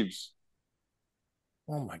 ask $100. Jeeves.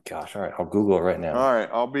 Oh my gosh. All right, I'll Google it right now. All right,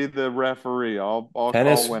 I'll be the referee. I'll call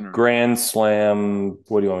Tennis winner. Grand Slam.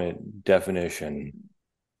 What do you want me to definition?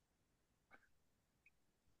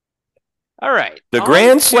 All right. The On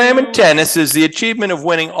Grand Slam in to tennis is the achievement of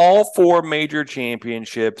winning all four major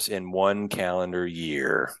championships in one calendar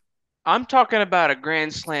year. I'm talking about a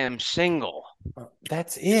Grand Slam single.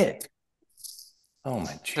 That's it. Oh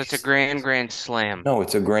my That's a jeez. Grand Slam. No,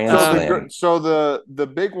 it's a Grand So Um, Slam. the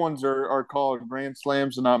big ones are called Grand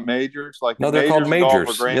Slams and not majors. Like No, in they're called majors of golf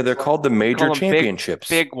are majors. Yeah, Grand they're Slams. called the call major them championships.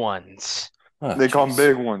 big ones. Oh, They call them jeez.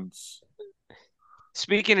 big ones.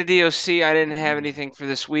 Speaking of DOC, I didn't have anything for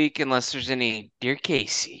this week unless there's any Dear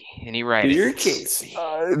Casey, any Dear write-ins. Casey.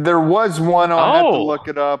 There was one. I'll have to Oh, look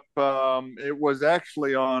it up. It was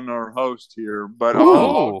actually on our host here, but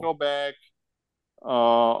I'll oh, go back.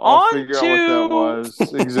 I'll on figure out what that to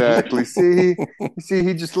was exactly. See,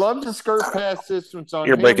 he just loves to skirt past this when it's on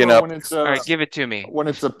You're him breaking or up. all right, give it to me. when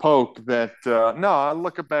it's a poke. That no, I'll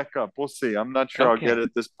look it back up. We'll see. I'm not sure I'll get Okay,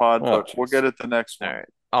 it this pod, Oh, but we'll jeez. get it the next all one. right,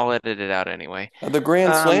 I'll edit it out anyway. The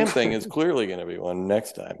Grand Um, Slam thing is clearly going to be one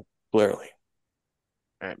next time. Clearly.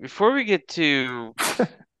 all right, before we get to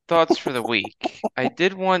thoughts for the week, I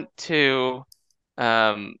did want to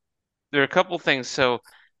um, there are a couple things. So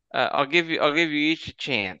I'll give you each a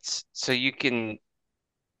chance, so you can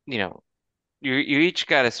you know you each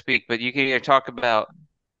got to speak, but you can either talk about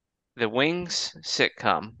the Wings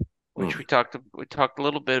sitcom, which we talked a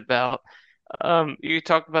little bit about. You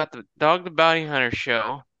talked about the Dog the Bounty Hunter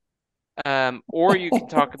show, or you can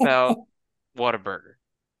talk about Whataburger,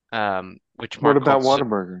 which What Mark about called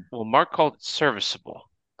Whataburger? well, Mark called it serviceable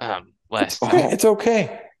last time. Oh, It's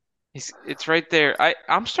okay. It's right there.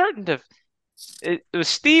 I'm starting to with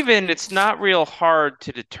Steven, it's not real hard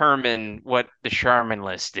to determine what the Charmin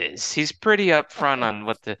list is. He's pretty upfront on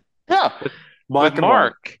what the yeah, with with black and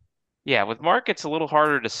white. Mark. Yeah, with Mark it's a little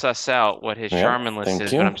harder to suss out what his Yep. Charmin list Thank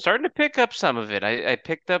is, but you. I'm starting to pick up some of it. I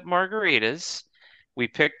picked up margaritas. We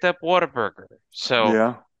picked up Whataburger. So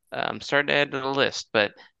Yeah. I'm starting to add to the list.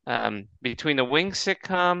 But between the Wing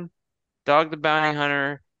sitcom, Dog the Bounty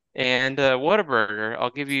Hunter, and Whataburger, I'll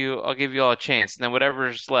give you all a chance. And then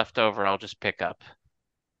whatever's left over, I'll just pick up.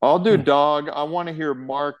 I'll do Hmm. dog. I want to hear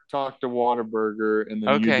Mark talk to Whataburger, and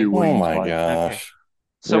then you Okay. do Oh wings, my Mike. Okay. gosh.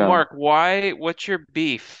 So Yeah. Mark, what's your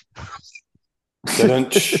beef?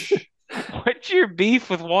 Didn't. What's your beef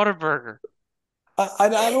with Whataburger? I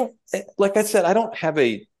don't, like I said, I don't have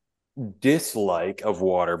a dislike of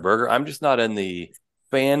Whataburger. I'm just not in the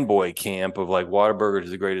fanboy camp of like Whataburger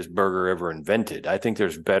is the greatest burger ever invented. I think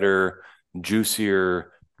there's better,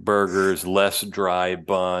 juicier burgers, less dry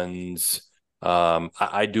buns.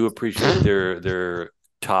 I do appreciate their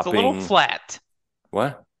It's a little topping. flat.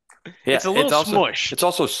 What? Yeah, It's a little smushed. it's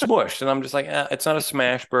also smushed, and I'm just like, it's not a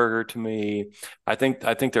smash burger to me. I think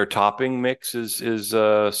their topping mix is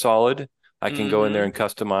solid. I can go in there Hmm. and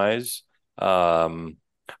customize. Um,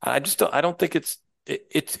 I don't think it's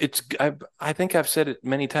I think I've said it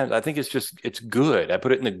many times. I think it's good. I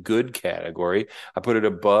put it in the good category. I put it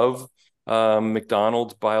above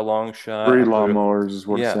McDonald's by a long shot. Three lawnmowers is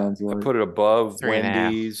what it Yeah, sounds I like. put it above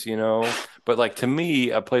 3.5. Wendy's, But like to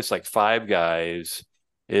me, a place like Five Guys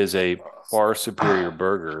is a far superior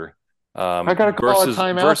burger I gotta call a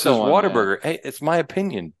timeout versus though on that. Whataburger. Hey, it's my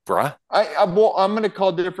opinion, bruh. Well, I'm gonna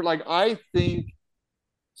call different. Like I think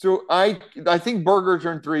so. I think burgers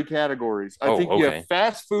are in three categories. I Oh, think you have okay.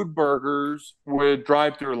 fast food burgers with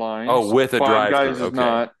drive-through Oh, lines. with a Five Guys drive-through. is Okay.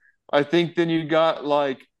 not. I think then you got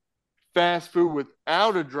like fast food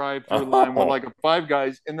without a drive-through line with Oh. like a Five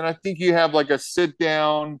Guys, and then I think you have like a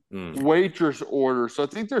sit-down Mm, waitress order. So I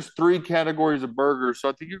think there's three categories of burgers. So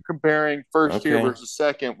I think you're comparing first tier okay. versus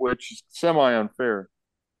second, which is semi unfair.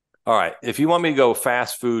 All right. If you want me to go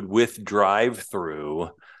fast food with drive-through,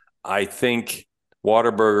 I think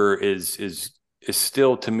Whataburger is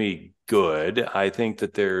still to me good. I think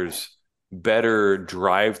that there's better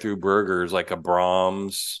drive-through burgers like a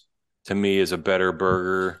Brahms to me is a better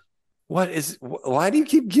burger. Why do you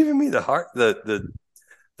keep giving me the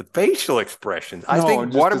facial expressions? I No,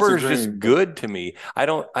 think just Whataburger is disagreeing. just good to me. I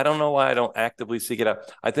don't know why I don't actively seek it out.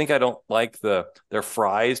 I think I don't like their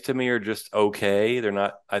fries to me are just okay. They're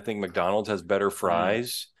not. I think McDonald's has better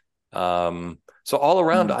fries. So all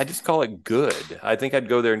around, I just call it good. I think I'd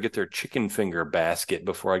go there and get their chicken finger basket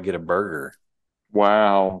before I get a burger.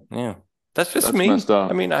 Wow, Yeah, that's just that's me. messed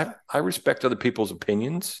I up. mean, I respect other people's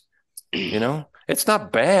opinions. It's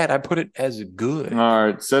not bad. I put it as All good.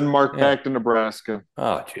 right, send Mark Yeah. back to Nebraska.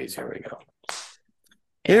 Oh, geez, here we go.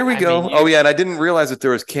 Yeah, Here we I mean go. Oh you. yeah, and I didn't realize that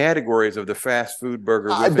there was categories of the fast food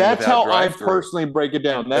burger with and That's without how I drive-through. personally break it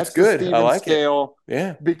down. That's That's the good. I Steven like it. scale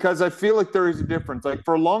Yeah. because I feel like there is a difference. Like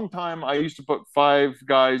for a long time, I used to put Five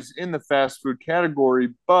Guys in the fast food category,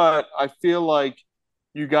 but I feel like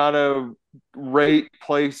you gotta rate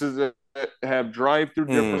places that have drive-through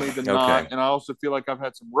differently than not. Okay. And I also feel like I've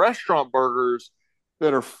had some restaurant burgers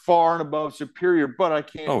that are far and above superior, but I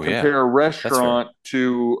can't Oh yeah. compare a That's fair. restaurant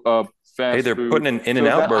to Hey, fast they're food. putting an So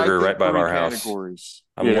In-N-Out that I burger think right by three our house. categories.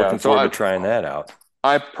 I'm Yeah. looking So forward to trying that out.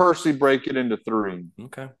 I personally break it into three.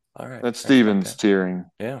 Okay. All right. That's I respect Steven's that. tiering.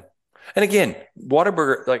 Yeah. And again,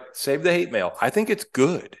 Whataburger, like save the hate mail. I think it's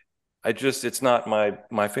good. It's not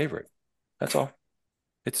my favorite. That's all.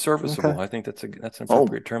 It's serviceable. Okay. I think that's an Oh,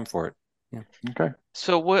 appropriate term for it. Yeah. okay.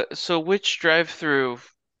 So which drive-through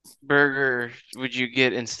burger would you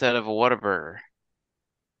get instead of a Whataburger?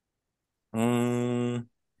 Mm,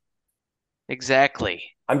 Exactly.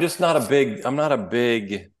 I'm just not a big. I'm not a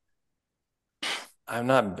big. I'm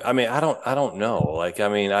not. I mean, I don't know. Like, I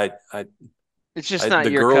mean, It's just not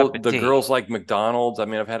the your cup of the tea. girls like McDonald's. I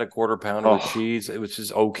mean, I've had a quarter pounder with Oh, cheese. It was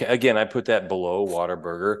just okay. Again, I put that below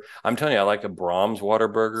Whataburger. I'm telling you, I like a Brahms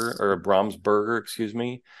Whataburger or a Brahms burger, excuse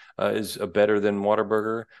me, is better than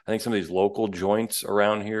Whataburger. I think some of these local joints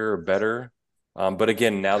around here are better. But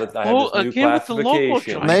again, now that I have Well, this new again with the local classification,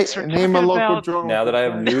 joints, we're name a talking local about. joint now with that the I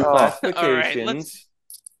have joint. new Oh, All right, let's. classifications,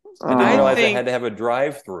 I didn't I realize I think. had to have a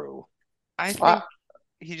drive-through. I I, think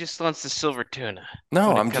he just wants the silver tuna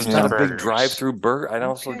No, when it I'm just comes to not a yeah. big burgers. drive-through burger. I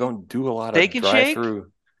also Okay. don't do a lot of Steak and Shake?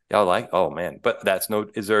 drive-through. Y'all like? Oh man, but that's no.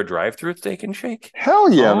 Is there a drive-through at Steak and Shake?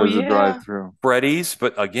 Hell yeah, Oh there's a yeah. drive-through. Freddy's,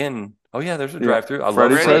 but again, oh yeah, there's a Yeah, drive-through. I love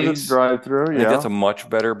Freddy's has a Freddy's. Freddy's. drive-through. I think that's Yeah, a much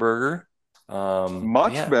better burger.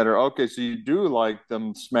 much Yeah. better. Okay, so you do like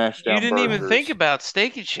them smashed You down didn't even think burgers. about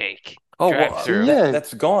Steak and Shake Oh well, drive-through. Yeah,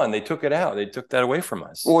 that's gone. They took it out. They took that away from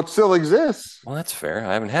us. well, it still exists. Well, that's fair.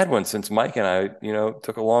 I haven't had one since Mike and I,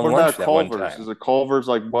 took a long What lunch about that one Culver's? time. Is it Culver's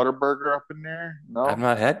like Whataburger up in there? I've No.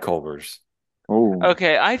 not had Culver's. Oh,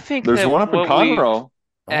 Okay, I think there's that one up in what we've Conroe.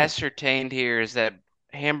 Oh, ascertained here is that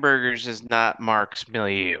hamburgers is not Mark's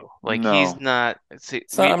milieu. Like he's No. not. See,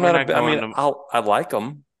 it's not. I'm we're not not a. I mean, going to. I like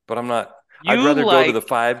them, but I'm not. I'd You rather go to like the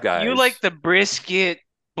Five you like Guys. the brisket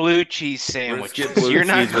blue cheese Brisket sandwiches. blue You're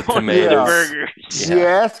not cheese with going to the Yeah. tomatoes. burgers. You Yeah.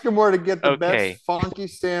 ask him where to get the best Okay, funky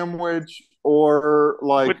sandwich or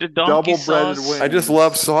like with the donkey double breaded sauce. I just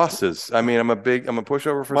love wings. sauces. I mean, I'm a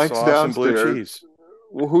pushover for Mike's sauce and blue downstairs. cheese.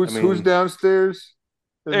 Well, I who's mean, downstairs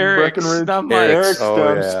in Eric's, Breckenridge? not Eric's. Mike's. Eric's Oh yeah,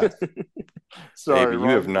 downstairs. Sorry, baby, you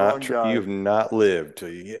have wrong not you guy. have not lived till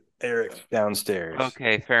you get Eric's downstairs.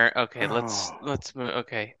 Okay, fair. Okay, let's move.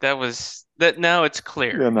 Okay, that was that. Now it's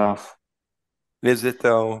clear. Enough. Is it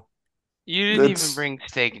though? You didn't even It's bring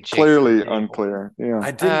Steak and Shake to the clearly table. unclear. Yeah.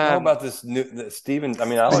 I didn't know about this new Steven. I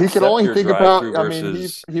mean, I'll He could accept only your think about. drive-through I mean,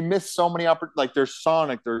 versus. he missed so many like there's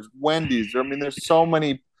Sonic, there's Wendy's. I mean, there's so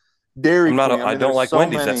many Dairy I'm not. Queen. I I mean, don't there's like so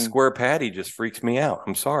Wendy's. That many. square patty just freaks me out.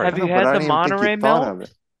 I'm I Have sorry. you know, but had I the didn't even think you Monterey thought of melt?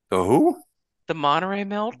 it. The who? The Monterey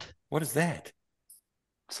melt? What is that?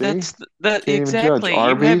 See, That's the can't even judge. exactly. You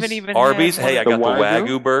haven't Arby's, even had Arby's. one Hey, of I the got the Wagyu.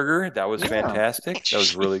 Wagyu burger. That was Yeah. fantastic. That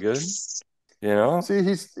was really good. Jeez. You know, See, he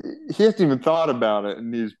hasn't even thought about it,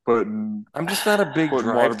 and he's I'm just not a big putting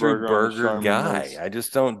drive-through Whataburger on his burger Simon guy. list. I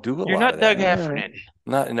just don't do a You're lot not of Doug that. All right. Heffernan.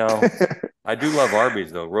 Not no. I do love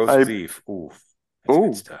Arby's though. Roast I beef. Oof, that's good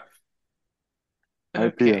oh stuff.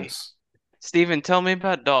 Okay. IPS. Steven, tell me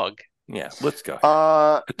about dog. Yeah, let's go.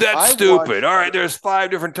 That's I stupid. watched. All right, there's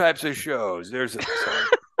 5 different types of shows. Sorry.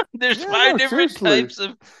 There's Yeah, five no, different seriously. types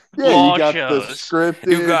of Yeah, you law got the shows. You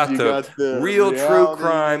scripted, got you the got the real true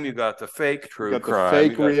crime. You reality, got the fake you true got the crime. You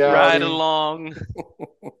fake got the Ride reality. along.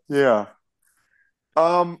 Yeah.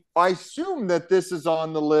 I assume that this is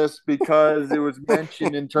on the list because it was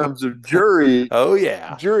mentioned in terms of Oh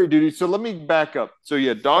yeah. jury duty. So let me back up. So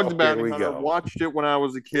yeah, Dog the Oh, here Bounty we Hunter. go. Watched it when I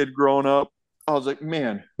was a kid growing up. I was like,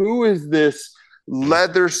 man, who is this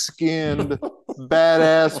leather skinned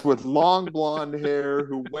badass with long blonde hair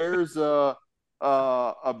who wears a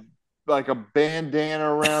like a bandana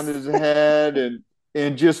around his head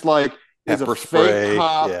and just like is a Pepper fake spray.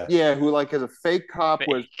 cop. Yeah. Yeah, who like is a fake cop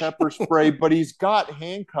with pepper spray, but he's got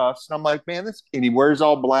handcuffs. And I'm like, man, and he wears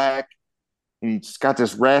all black and he's got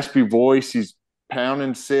this raspy voice. He's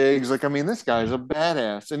pounding cigs. Like, I mean, this guy's a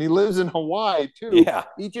badass. And he lives in Hawaii too. Yeah.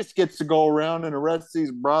 He just gets to go around and arrest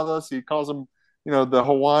these brothers. He calls them, the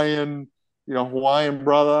Hawaiian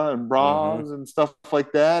brother and Mm-hmm. bras and stuff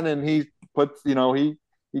like that. And he puts,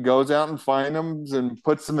 he goes out and finds them and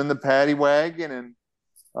puts them in the paddy wagon. And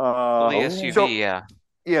Well, the Oh yeah. so SUV,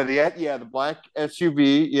 yeah. the black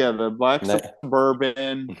SUV, the black That-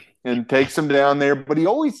 Suburban, and takes him down there. But he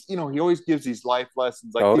always gives these life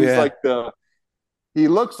lessons. Like oh he's yeah. like he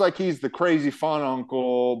looks like he's the crazy fun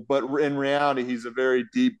uncle, but in reality, he's a very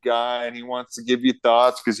deep guy, and he wants to give you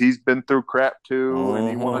thoughts because he's been through crap too, and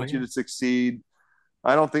he Mm-hmm. wants you to succeed.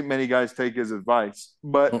 I don't think many guys take his advice,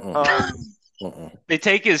 but Mm-mm. Mm-mm. They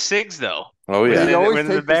take his cigs though. Oh When they yeah. they always when in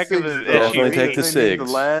the take the back of cigs the though. Definitely take SUV. the They need the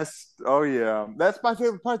cigs. last. Oh yeah, that's my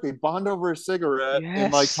favorite part. They bond over a cigarette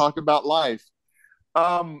and like Yes. talk about life.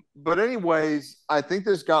 But anyways, I think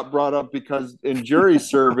this got brought up because in jury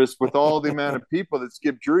service, with all the amount of people that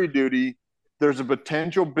skip jury duty, there's a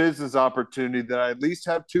potential business opportunity that I at least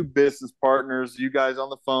have two business partners, you guys on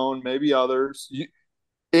the phone, maybe others,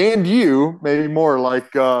 and you, maybe more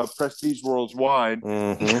like Prestige Worldwide,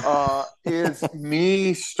 Mm-hmm. is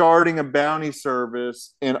me starting a bounty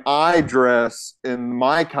service and I dress in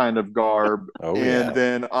my kind of garb. Oh And yeah.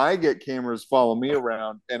 then I get cameras follow me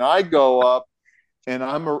around and I go up and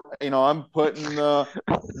I'm putting the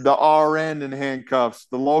RN in handcuffs,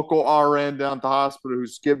 the local RN down at the hospital who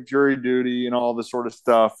skipped jury duty and all this sort of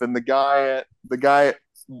stuff, and the guy at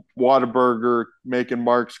Whataburger making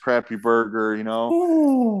Mark's crappy burger.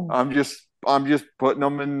 Ooh. I'm just putting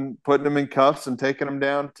them in cuffs and taking them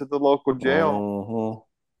down to the local jail. Mhm.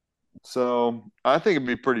 So I think it'd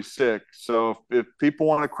be pretty sick. So if people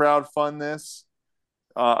want to crowd fund this,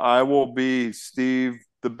 I will be Steve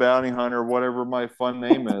the Bounty Hunter, whatever my fun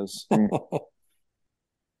name is.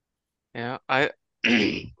 Yeah, I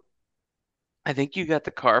think you got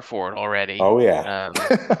the car for it already. Oh yeah.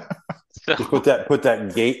 So, Just put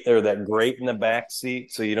that gate or that grate in the back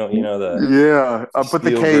seat so you don't, the Yeah, I'll put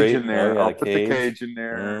the steel cage in grate. Oh there. yeah, I'll the put the cage. cage in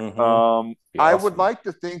there. Mm-hmm. Be I would awesome. like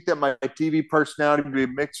to think that my TV personality would be a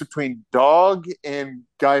mix between dog and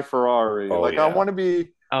Guy Ferrari. Oh Like I yeah. want to be,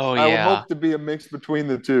 oh I would yeah. hope to be a mix between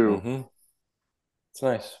the two. Mm-hmm. It's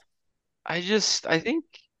nice. I think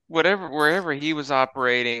wherever he was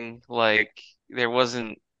operating, like there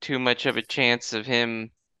wasn't too much of a chance of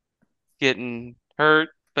him getting hurt,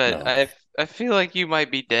 but No. I feel like you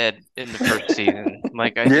might be dead in the first season.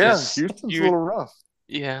 Like Yeah, Houston's a you little rough.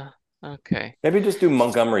 yeah, okay. Maybe just do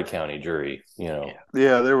Montgomery County jury. Yeah.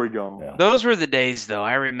 Yeah, there we go. Yeah. Those were the days though.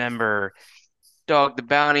 I remember Dog the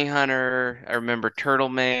Bounty Hunter, I remember Turtle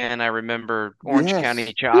Man, I remember Orange Yes.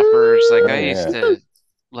 County Choppers. Like I Oh used yeah. to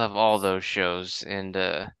love all those shows and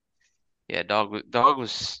yeah, Dog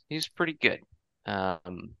was he's pretty good.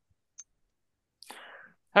 Um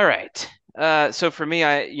all right. So for me,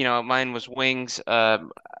 mine was Wings.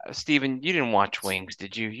 Steven, you didn't watch Wings,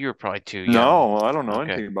 did you? You were probably too young. No, I don't know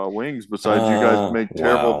Okay. anything about wings besides you guys make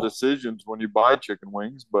terrible Wow. decisions when you buy chicken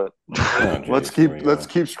wings, but Oh let's geez, here keep we let's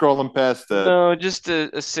go. keep scrolling past that. No, just a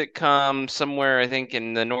sitcom somewhere, I think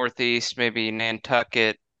in the Northeast, maybe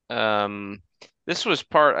Nantucket. Um, this was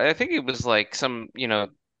I think it was like some,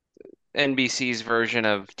 NBC's version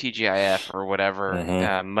of TGIF or whatever,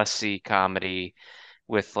 Mm-hmm. must-see comedy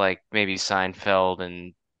with like maybe Seinfeld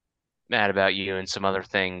and Mad About You and some other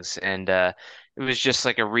things. And it was just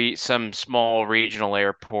like some small regional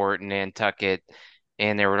airport in Nantucket,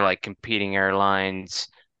 and there were like competing airlines.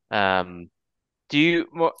 Um,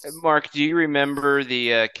 Mark, do you remember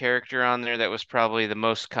the character on there that was probably the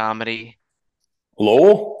most comedy?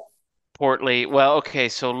 Lowell? Portly. Well, okay,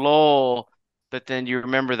 so Lowell, but then do you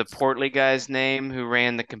remember the Portly guy's name who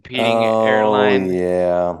ran the competing Oh airline?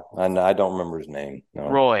 yeah. I don't remember his name. No.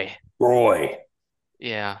 Roy. Roy.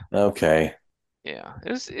 Yeah, Okay. yeah.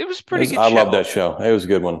 It was a pretty good I love that show. show. It was a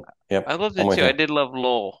good one. I Yep. loved I'm it with too. I you. did love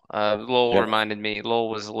Lowell. Lowell Yep. reminded me. Lowell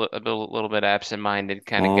was a little bit absent-minded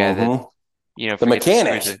kind of guy that, Mm-hmm. The forget to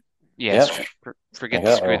screw mechanic. the yes, Yep. forget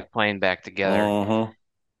Like, to screw the uh-oh. plane back together. Mm-hmm.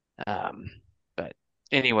 Um, but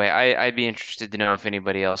anyway, I'd be interested to know if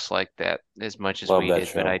anybody else liked that as much as Love we that did,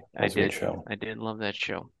 but show. That's a good show. I did love that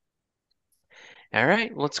show. All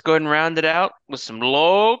right, let's go ahead and round it out with some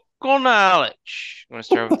local knowledge. I'm gonna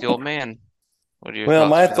start with the old man. What are your Well, thoughts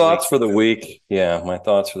my for the week? thoughts for the week. Yeah, my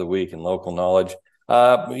thoughts for the week and local knowledge.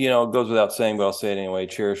 It goes without saying, but I'll say it anyway.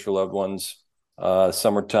 Cherish your loved ones.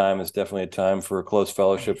 Summertime is definitely a time for a close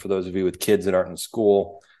fellowship for those of you with kids that aren't in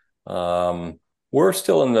school. Um, we're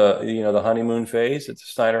still in the honeymoon phase at the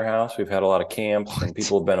Snyder house. We've had a lot of camps and What?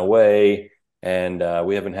 people have been away, and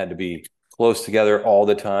we haven't had to be close together all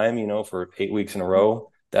the time, for 8 weeks in a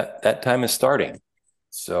row. That time is starting.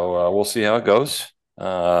 So we'll see how it goes.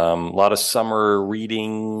 A lot of summer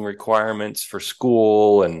reading requirements for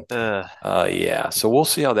school, and Ugh. yeah, so we'll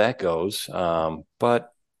see how that goes.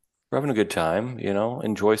 But we're having a good time,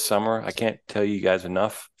 enjoy summer. I can't tell you guys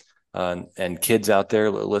enough. And kids out there,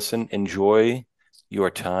 listen, enjoy your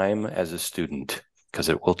time as a student because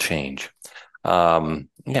it will change.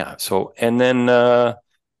 Yeah. So, and then,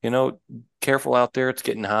 you know, careful out there. It's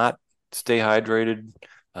getting hot. Stay hydrated.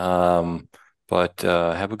 Um, but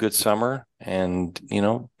have a good summer, and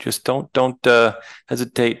just don't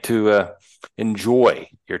hesitate to enjoy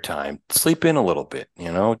your time. Sleep in a little bit.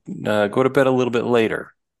 Go to bed a little bit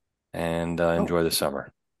later, and Oh, enjoy the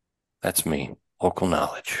summer. That's me. Local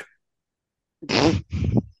knowledge.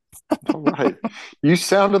 all right. You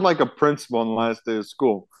sounded like a principal on the last day of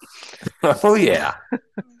school. Oh yeah,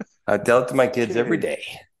 I tell it to my kids every Okay. day.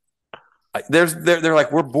 They're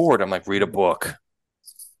like, we're bored. I'm like, read a book.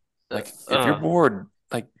 Uh, Like, if you're uh, bored,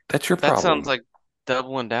 like, that's your that sounds problem. like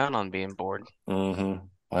doubling down on being bored. Mm-hmm.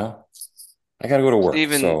 Well, I got to go to work.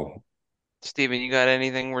 Steven, So, Steven, you got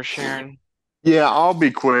anything we're sharing? Yeah, I'll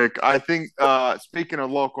be quick. I think speaking of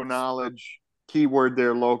local knowledge, keyword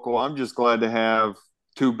there local. I'm just glad to have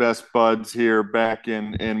two best buds here back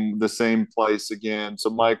in the same place again. So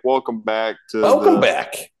Mike, welcome back to welcome the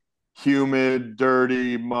back. humid,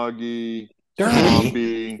 dirty, muggy, Dirty.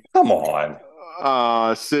 swampy Come on.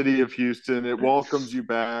 city of Houston. It welcomes you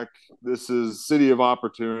back. This is city of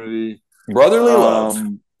opportunity. Brotherly love.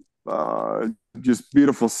 Um uh just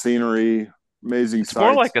beautiful scenery, amazing It's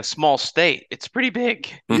more like sights. a small state. It's pretty big.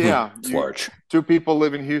 Mm-hmm. Yeah, It's you large. two people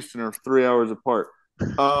live in Houston are 3 hours apart.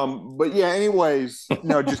 But yeah, anyways,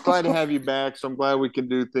 no, just glad to have you back. So I'm glad we can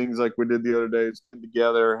do things like we did the other days,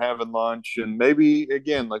 together, having lunch, and maybe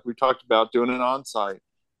again, like we talked about, doing an on-site.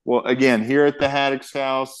 Well, again, here at the Haddock's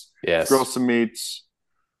house, grill Yes. some meats,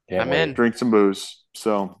 Can't I'm in. wait. drink some booze.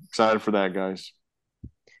 So excited for that, guys.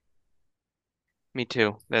 Me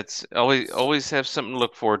too. That's always have something to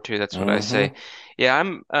look forward to. That's what I say. Mm-hmm. Yeah,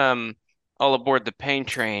 I'm all aboard the pain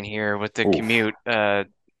train here with the Oof. commute.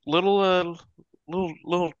 Little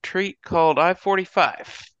little treat called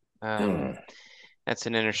I-45. Um, Hmm. that's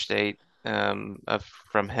an interstate of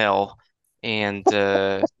from hell, and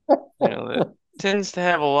it tends to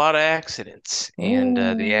have a lot of accidents, and the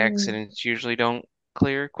Mm. accidents usually don't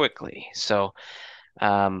clear quickly. So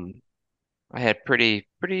um, I had pretty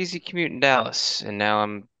easy commute in Dallas, and now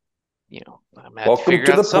I'm gonna have to Welcome figure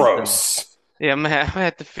to out the something. pros. Yeah, I'm gonna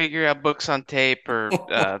have to figure out books on tape or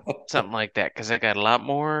something like that because I got a lot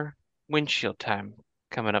more windshield time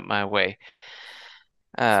coming up my way.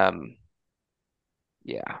 Um,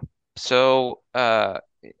 yeah. So,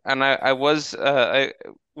 and I was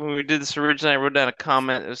when we did this originally, I wrote down a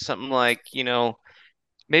comment. It was something like,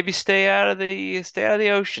 maybe stay out of the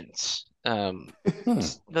oceans. Hmm.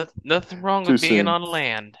 Nothing wrong Too with being soon. on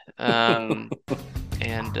land.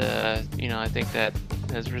 And I think that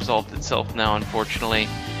has resolved itself now, unfortunately.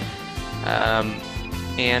 Um,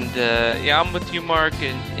 and yeah, I'm with you, Mark,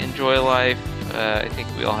 and enjoy life. I think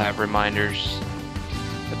we all have reminders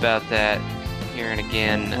about that here and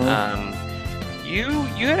again. Mhm.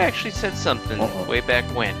 You had actually said something Uh-uh. way back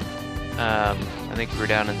when. I think we were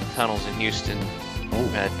down in the tunnels in Houston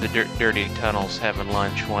Oh, at the dirty tunnels having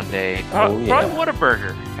lunch one day. oh Probably yeah.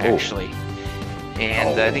 Whataburger, Oh, actually.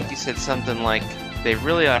 And I think oh. you said something like they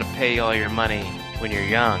really ought to pay all your money when you're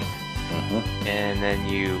young, Hmm. and then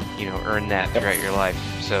you earn that Yep, throughout your life.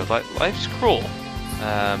 So life's cruel. it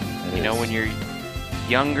When is. you're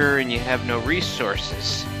younger and you have no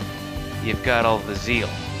resources, you've got all the zeal.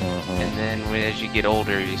 Hmm. And then as you get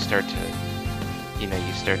older, you start to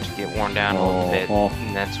get worn down a little bit, Uh-huh.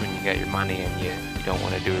 and that's when you got your money and you don't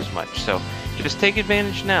want to do as much. So just take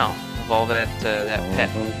advantage now of all that pep,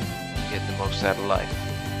 Hmm. get the most out of life.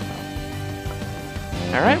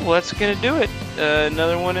 All right, Hmm. well that's gonna do it.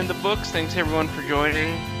 Another one in the books. Thanks everyone for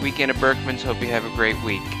joining. Weekend of Berkman's. Hope you have a great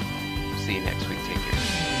week. See you next week. Take care.